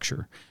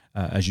structure,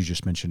 as you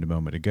just mentioned a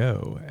moment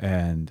ago,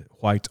 and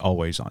white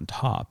always on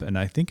top. And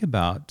I think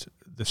about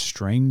the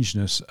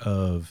strangeness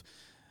of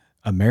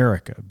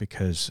America,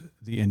 because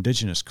the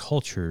indigenous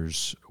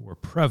cultures were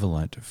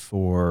prevalent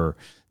for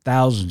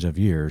thousands of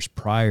years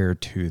prior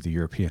to the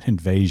European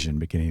invasion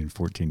beginning in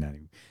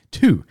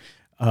 1492.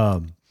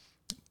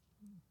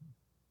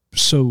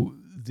 So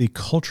the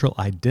cultural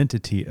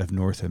identity of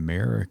North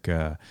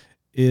America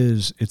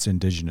is its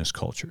indigenous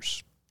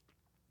cultures.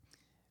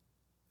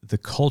 The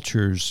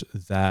cultures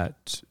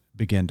that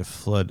began to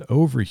flood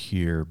over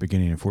here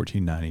beginning in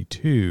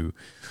 1492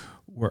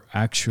 were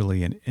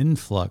actually an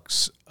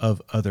influx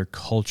of other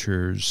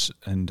cultures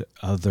and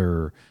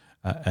other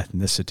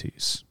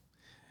ethnicities.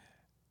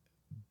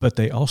 But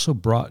they also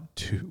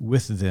brought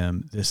with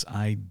them this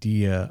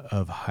idea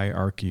of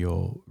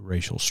hierarchical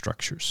racial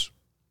structures,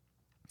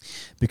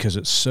 because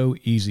it's so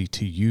easy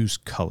to use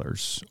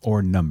colors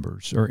or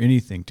numbers or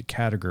anything to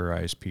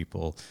categorize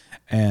people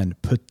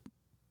and put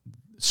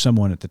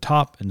someone at the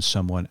top and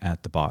someone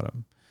at the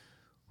bottom.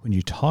 When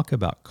you talk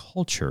about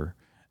culture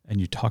and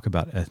you talk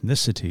about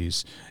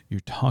ethnicities, you're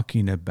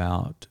talking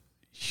about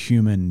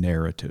human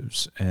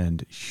narratives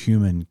and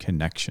human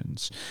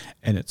connections.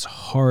 And it's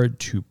hard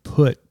to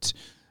put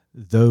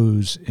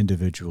those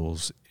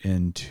individuals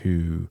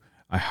into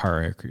a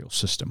hierarchical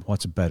system.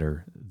 What's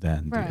better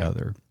than the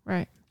other?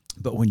 Right.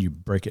 But when you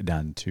break it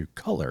down to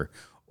color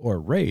or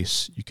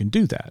race, you can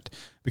do that,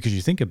 because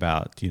you think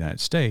about the United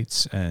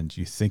States and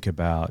you think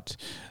about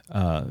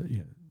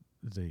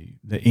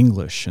the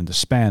English and the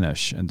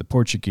Spanish and the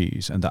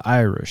Portuguese and the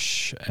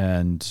Irish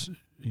and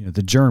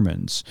the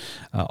Germans.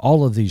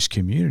 All of these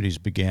communities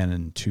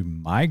began to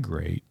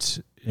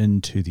migrate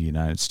into the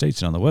United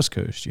States. And on the West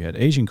Coast, you had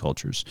Asian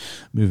cultures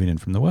moving in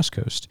from the West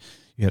Coast.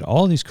 you had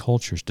all these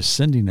cultures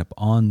descending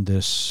upon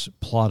this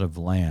plot of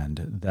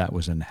land that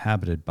was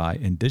inhabited by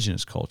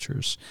indigenous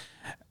cultures.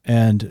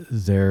 And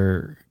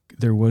there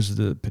was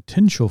the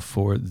potential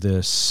for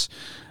this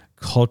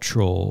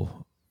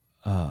cultural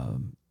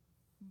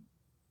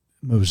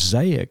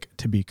mosaic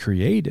to be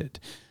created.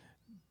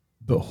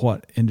 But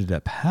what ended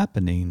up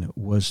happening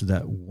was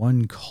that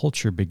one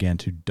culture began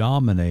to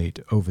dominate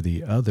over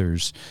the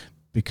others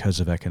because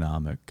of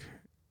economic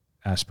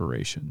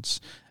aspirations,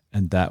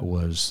 and that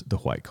was the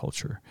white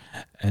culture.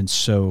 And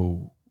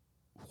so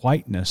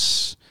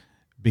whiteness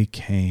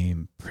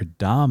became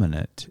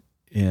predominant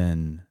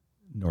in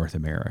North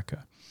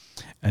America.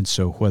 And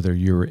so whether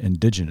you were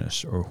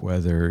indigenous or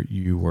whether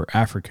you were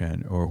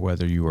African or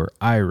whether you were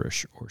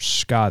Irish or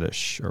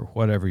Scottish or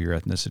whatever your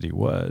ethnicity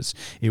was,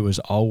 it was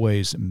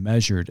always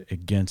measured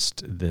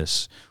against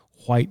this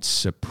white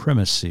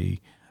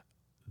supremacy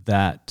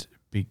that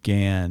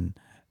began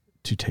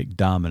to take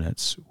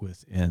dominance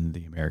within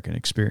the American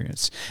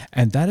experience.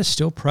 And that is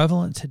still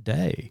prevalent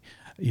today.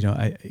 You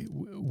know,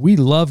 we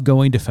love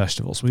going to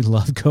festivals. We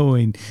love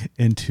going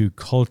into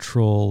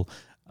cultural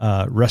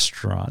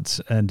restaurants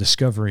and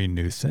discovering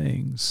new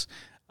things.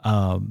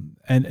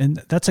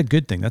 And that's a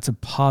good thing. That's a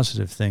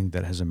positive thing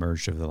that has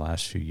emerged over the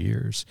last few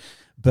years.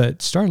 But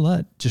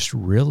Starlette just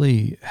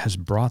really has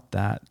brought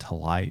that to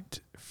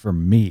light for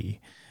me,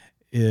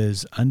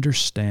 is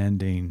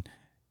understanding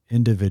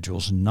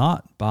individuals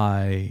not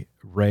by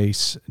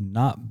race,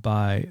 not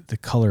by the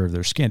color of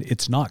their skin.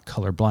 It's not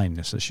color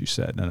blindness, as you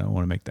said, and I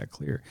want to make that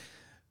clear,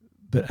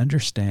 but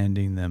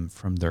understanding them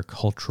from their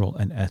cultural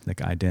and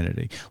ethnic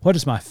identity. What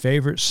is my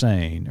favorite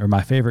saying or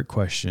my favorite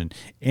question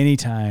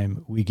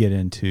anytime we get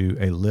into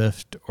a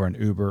Lyft or an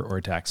Uber or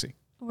a taxi?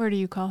 Where do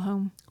you call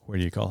home? Where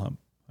do you call home?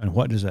 And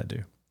what does that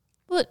do?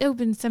 Well, it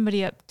opens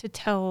somebody up to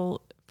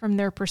tell from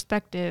their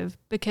perspective,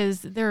 because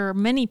there are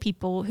many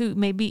people who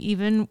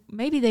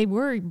maybe they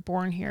were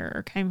born here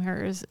or came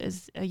here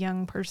as a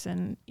young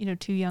person,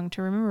 too young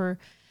to remember,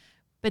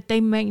 but they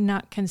may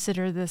not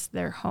consider this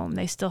their home.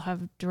 They still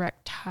have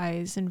direct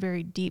ties and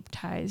very deep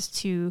ties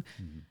to,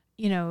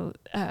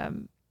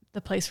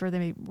 the place where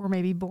they were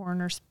maybe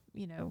born or,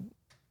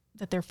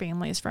 that their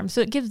family is from. So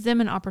it gives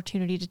them an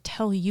opportunity to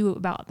tell you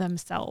about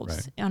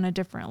themselves on a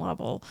different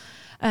level.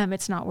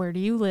 It's not where do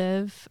you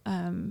live?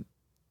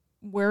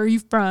 Where are you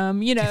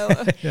from?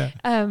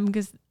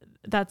 Because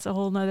that's a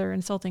whole nother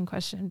insulting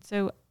question.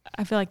 So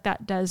I feel like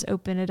that does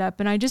open it up.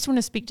 And I just want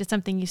to speak to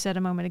something you said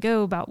a moment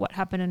ago about what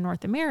happened in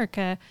North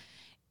America,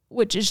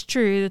 which is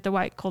true that the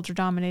white culture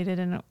dominated.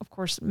 And of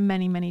course,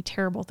 many, many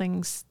terrible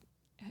things,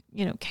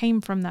 came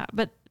from that.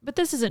 But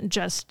this isn't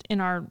just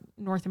in our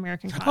North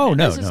American continent. Oh,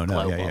 no, this is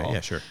global.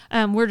 Yeah, sure.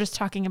 We're just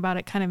talking about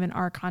it kind of in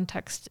our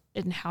context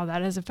and how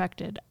that has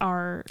affected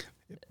our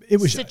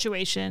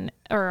situation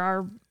or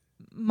our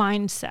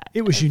mindset.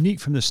 It was unique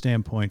from the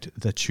standpoint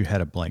that you had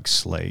a blank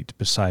slate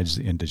besides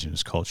the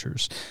indigenous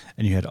cultures,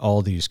 and you had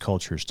all these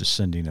cultures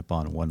descending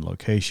upon one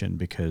location,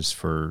 because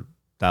for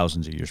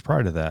thousands of years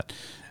prior to that,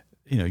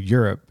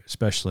 Europe,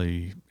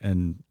 especially,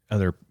 and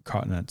other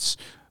continents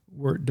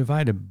were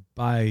divided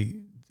by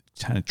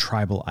kind of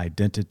tribal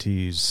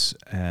identities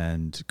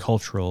and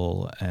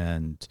cultural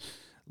and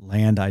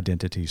land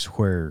identities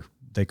where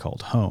they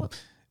called home.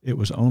 It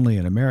was only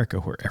in America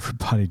where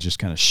everybody just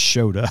kind of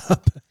showed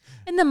up.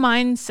 And the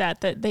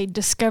mindset that they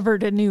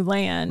discovered a new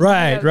land.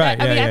 Right.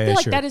 I feel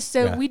like that is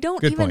so, yeah.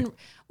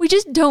 We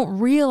just don't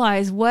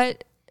realize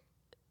what,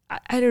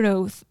 I don't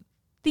know,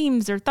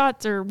 themes or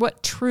thoughts or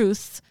what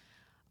truths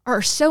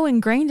are so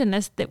ingrained in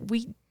us that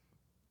we,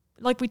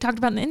 like we talked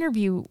about in the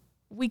interview,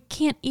 we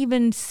can't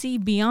even see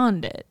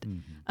beyond it.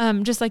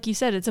 Mm-hmm. Just like you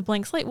said, it's a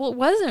blank slate. Well, it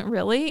wasn't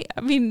really.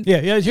 I mean,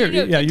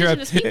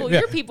 indigenous people,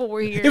 your people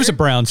were here. It was a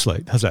brown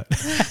slate. How's that?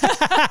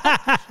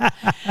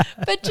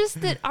 But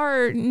just that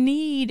our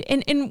need,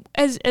 and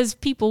as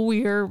people,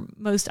 we are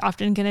most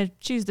often going to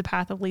choose the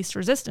path of least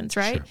resistance,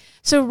 right? Sure.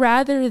 So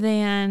rather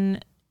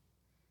than,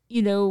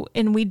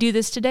 and we do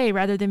this today,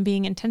 rather than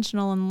being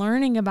intentional and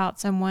learning about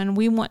someone,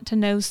 we want to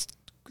know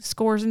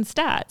scores and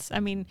stats.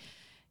 I mean,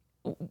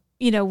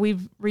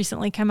 we've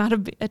recently come out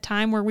of a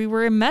time where we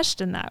were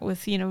enmeshed in that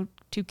with, 2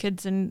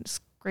 kids in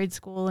grade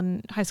school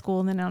and high school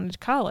and then on to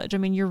college. I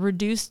mean, you're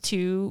reduced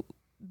to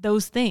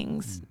those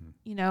things,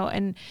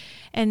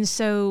 and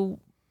so,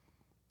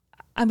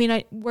 I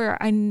mean,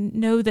 where I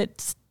know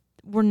that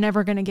we're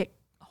never going to get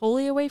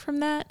wholly away from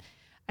that,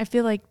 I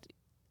feel like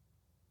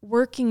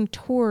working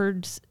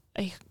towards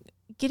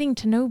getting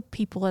to know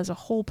people as a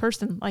whole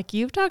person, like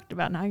you've talked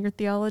about now, your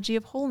theology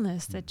of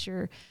wholeness that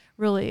you're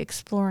really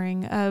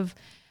exploring, of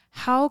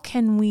how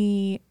can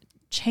we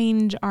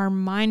change our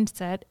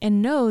mindset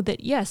and know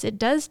that, yes, it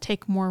does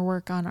take more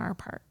work on our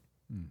part.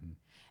 Mm-hmm.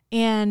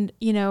 And,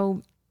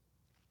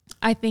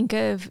 I think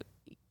of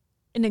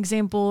an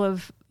example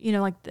of,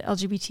 like the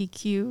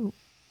LGBTQ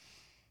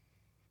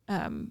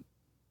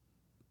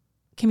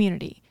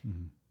community.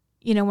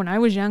 Mm-hmm. When I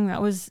was young,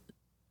 that was,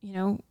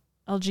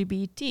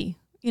 LGBT,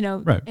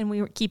 right. And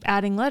we keep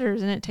adding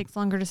letters and it takes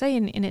longer to say,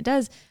 and it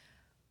does.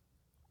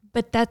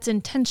 But that's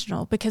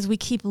intentional because we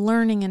keep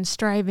learning and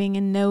striving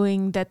and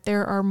knowing that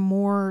there are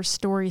more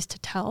stories to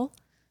tell.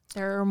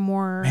 There are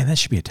more. Man, that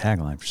should be a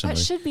tagline for somebody.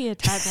 That should be a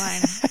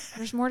tagline.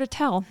 There's more to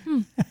tell.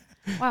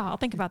 Wow, I'll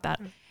think about that.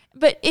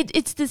 But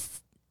it's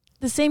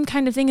the same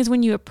kind of thing as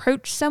when you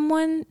approach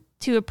someone,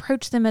 to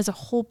approach them as a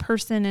whole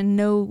person and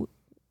know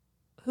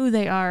who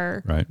they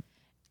are. Right.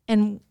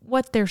 And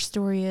what their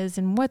story is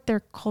and what their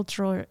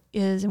culture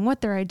is and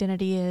what their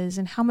identity is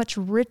and how much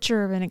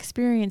richer of an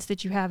experience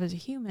that you have as a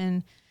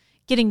human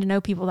getting to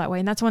know people that way.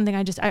 And that's one thing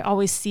I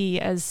always see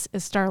as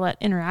Starlette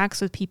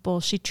interacts with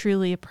people. She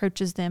truly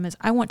approaches them as,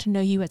 I want to know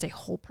you as a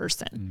whole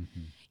person,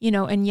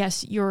 and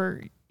yes,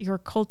 your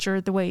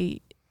culture, the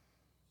way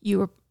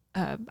you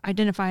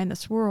identify in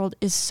this world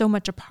is so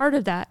much a part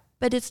of that,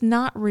 but it's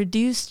not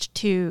reduced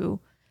to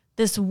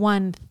this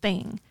one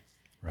thing.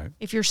 Right.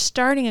 If you're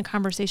starting a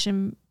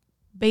conversation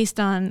based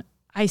on,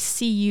 I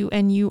see you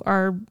and you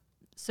are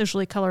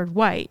socially colored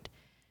white,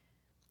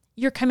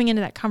 you're coming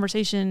into that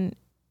conversation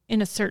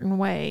in a certain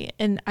way.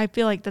 And I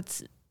feel like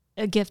that's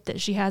a gift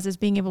that she has, is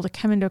being able to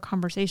come into a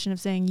conversation of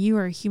saying, you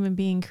are a human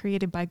being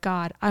created by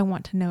God. I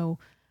want to know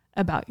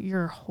about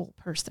your whole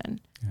person.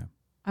 Yeah.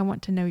 I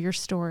want to know your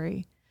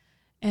story.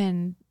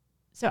 And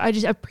so I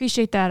just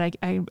appreciate that.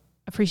 I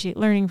appreciate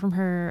learning from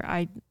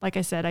her. Like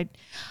I said, I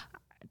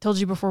told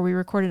you before we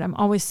recorded, I'm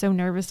always so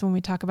nervous when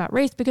we talk about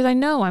race because I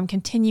know I'm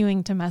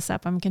continuing to mess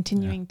up. I'm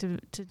continuing to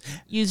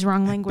use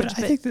wrong language.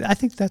 But I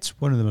think that's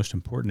one of the most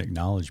important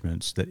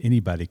acknowledgments that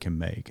anybody can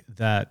make,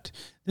 that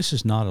this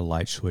is not a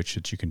light switch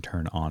that you can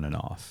turn on and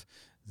off.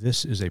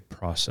 This is a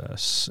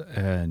process,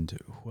 and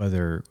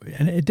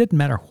it doesn't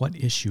matter what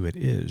issue it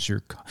is,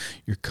 you're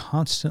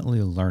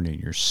constantly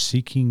learning. You're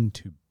seeking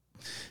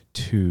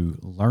to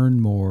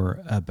learn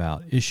more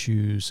about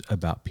issues,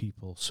 about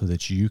people, so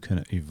that you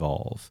can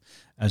evolve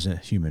as a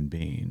human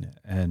being.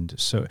 And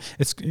so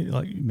it's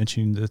like you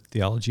mentioned, the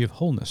theology of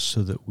wholeness,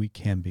 so that we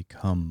can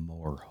become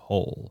more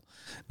whole.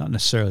 Not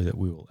necessarily that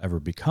we will ever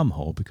become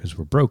whole, because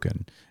we're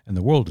broken and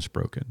the world is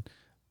broken,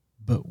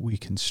 but we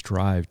can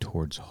strive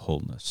towards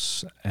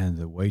wholeness. And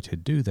the way to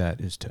do that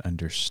is to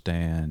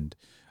understand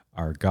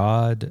our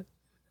God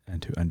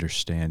and to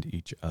understand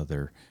each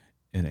other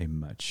in a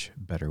much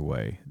better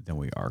way than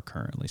we are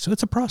currently. So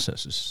it's a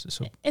process.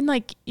 And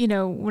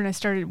when I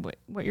started,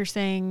 what you're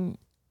saying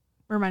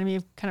reminded me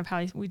of kind of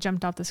how we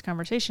jumped off this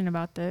conversation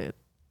about the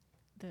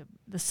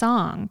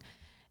song.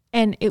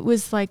 And it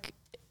was like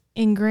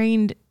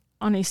ingrained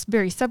on a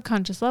very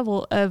subconscious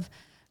level of,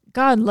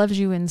 God loves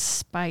you in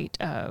spite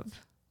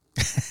of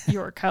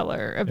your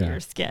color of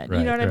your skin. Right,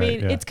 you know what I mean?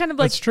 Yeah. It's kind of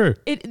like, that's true.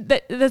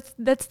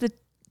 That's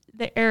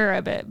the error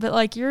of it. But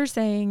like you're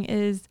saying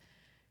is,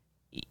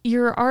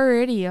 you're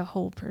already a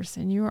whole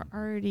person. You are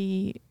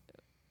already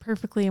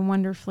perfectly and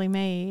wonderfully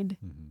made.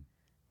 Mm-hmm.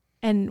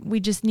 And we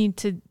just need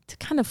to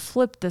kind of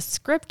flip the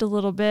script a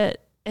little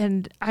bit.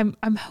 And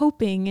I'm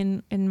hoping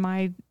in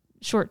my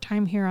short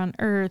time here on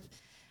earth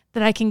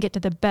that I can get to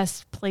the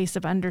best place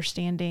of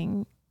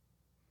understanding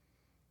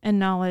and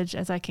knowledge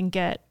as I can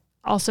get.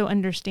 Also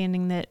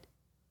understanding that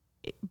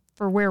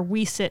for where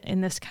we sit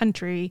in this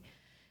country,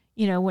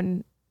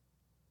 when,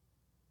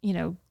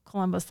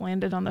 Columbus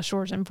landed on the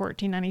shores in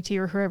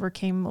 1492, or whoever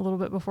came a little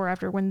bit before,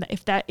 after,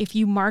 if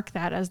you mark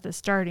that as the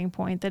starting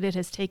point, that it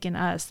has taken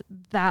us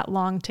that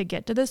long to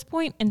get to this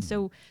point. And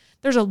so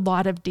there's a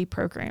lot of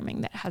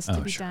deprogramming that has to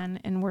be done.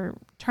 And we're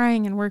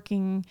trying and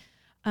working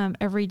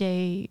every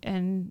day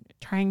and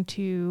trying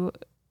to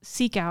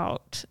seek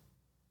out,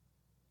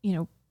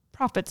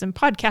 prophets and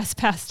podcast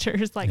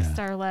pastors like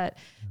Starlette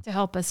to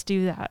help us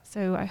do that.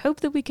 So I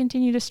hope that we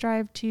continue to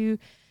strive to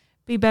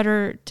be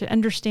better, to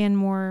understand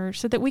more,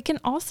 so that we can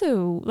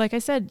also, like I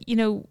said,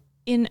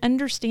 in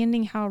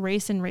understanding how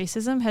race and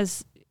racism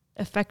has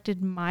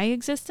affected my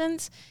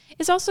existence,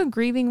 is also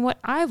grieving what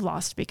I've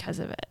lost because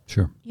of it.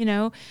 Sure.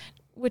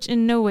 Which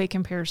in no way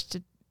compares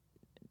to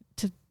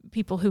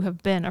people who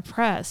have been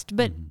oppressed,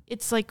 but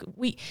it's like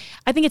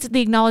I think it's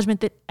the acknowledgement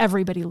that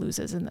everybody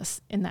loses in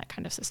that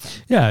kind of system.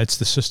 Yeah, it's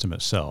the system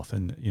itself.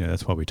 And,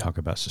 that's why we talk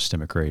about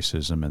systemic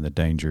racism and the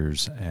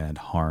dangers and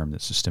harm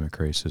that systemic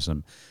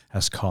racism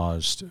has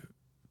caused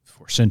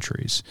for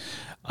centuries.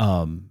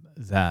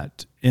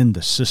 That in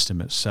the system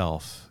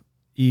itself,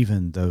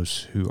 even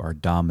those who are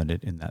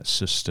dominant in that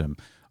system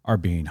are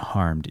being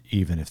harmed,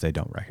 even if they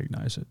don't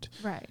recognize it.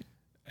 Right.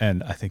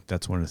 And I think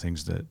that's one of the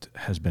things that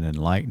has been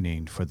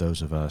enlightening for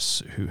those of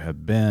us who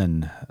have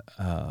been,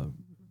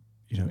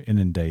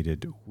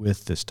 inundated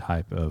with this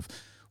type of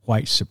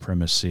white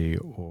supremacy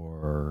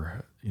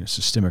or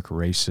systemic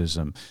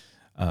racism,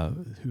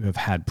 who have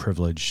had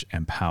privilege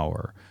and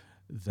power,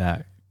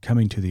 that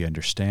coming to the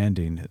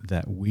understanding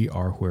that we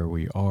are where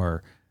we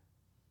are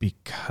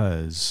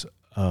because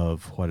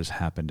of what has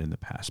happened in the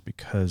past,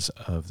 because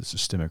of the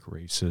systemic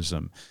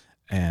racism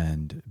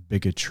and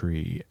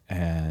bigotry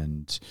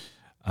and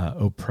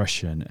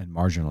oppression and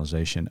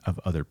marginalization of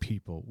other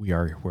people. We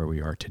are where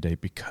we are today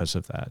because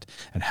of that.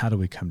 And how do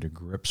we come to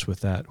grips with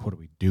that? What do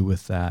we do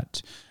with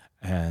that?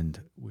 And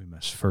we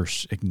must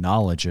first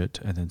acknowledge it,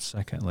 and then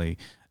secondly,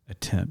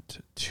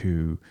 attempt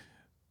to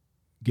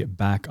get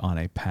back on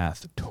a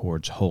path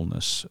towards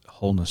wholeness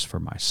for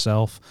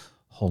myself,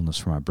 wholeness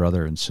for my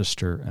brother and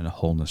sister, and a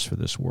wholeness for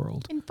this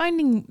world. And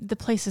finding the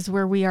places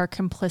where we are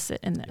complicit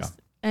in this. Yeah.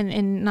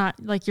 And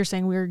not like you're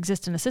saying we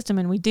exist in a system,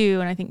 and we do.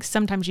 And I think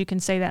sometimes you can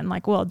say that and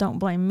like, well, don't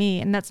blame me.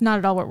 And that's not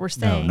at all what we're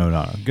saying.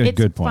 No.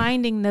 Good point.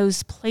 Finding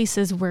those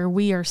places where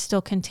we are still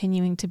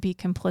continuing to be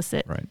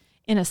complicit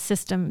in a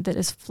system that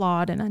is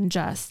flawed and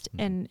unjust,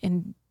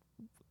 and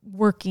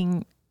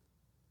working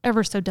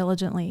ever so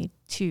diligently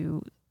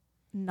to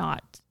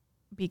not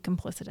be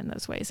complicit in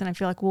those ways. And I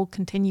feel like we'll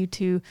continue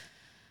to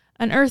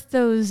unearth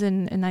those.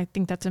 And I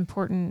think that's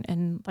important.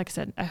 And like I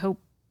said, I hope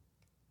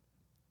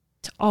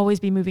to always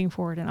be moving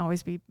forward and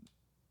always be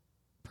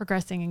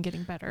progressing and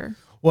getting better.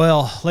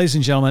 Well, ladies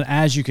and gentlemen,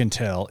 as you can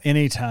tell,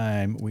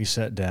 anytime we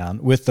sit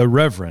down with the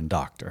Reverend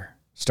Dr.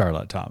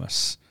 Starlette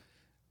Thomas,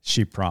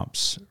 she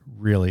prompts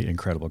really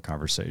incredible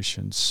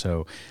conversations.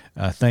 So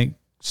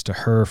thanks to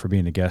her for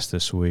being a guest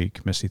this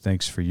week. Missy,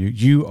 thanks for you.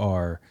 You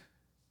are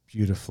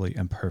beautifully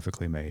and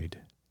perfectly made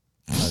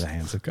by the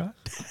hands of God.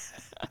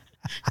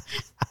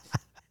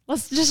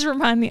 Let's just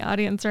remind the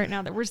audience right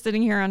now that we're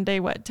sitting here on day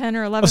 10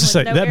 or 11.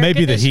 That may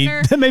be the heat.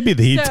 That may be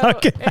the heat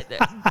talking.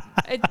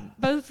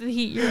 Both the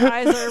heat. Your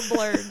eyes are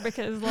blurred,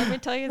 because let me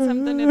tell you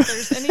something. If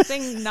there's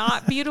anything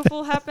not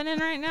beautiful happening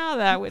right now,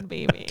 that would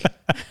be me.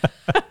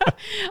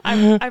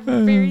 I'm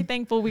very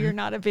thankful we are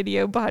not a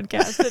video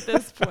podcast at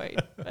this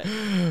point. But,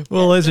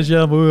 well, ladies and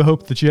gentlemen, we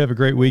hope that you have a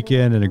great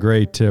weekend and a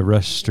great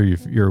rest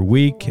of your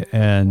week.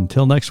 And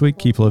until next week,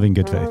 keep living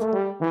good faith.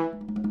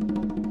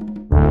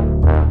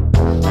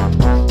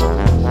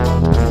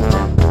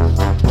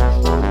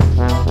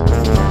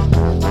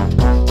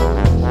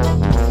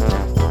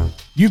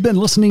 You've been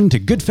listening to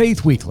Good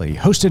Faith Weekly,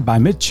 hosted by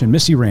Mitch and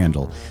Missy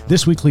Randall.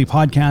 This weekly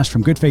podcast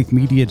from Good Faith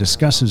Media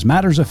discusses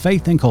matters of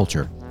faith and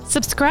culture.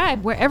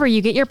 Subscribe wherever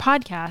you get your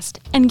podcast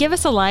and give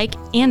us a like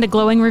and a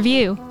glowing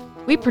review.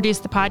 We produce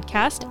the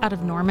podcast out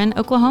of Norman,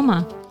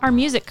 Oklahoma. Our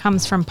music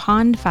comes from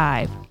Pond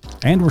 5.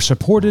 And we're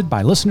supported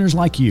by listeners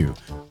like you.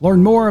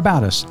 Learn more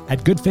about us at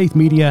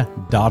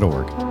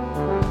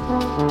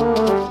goodfaithmedia.org.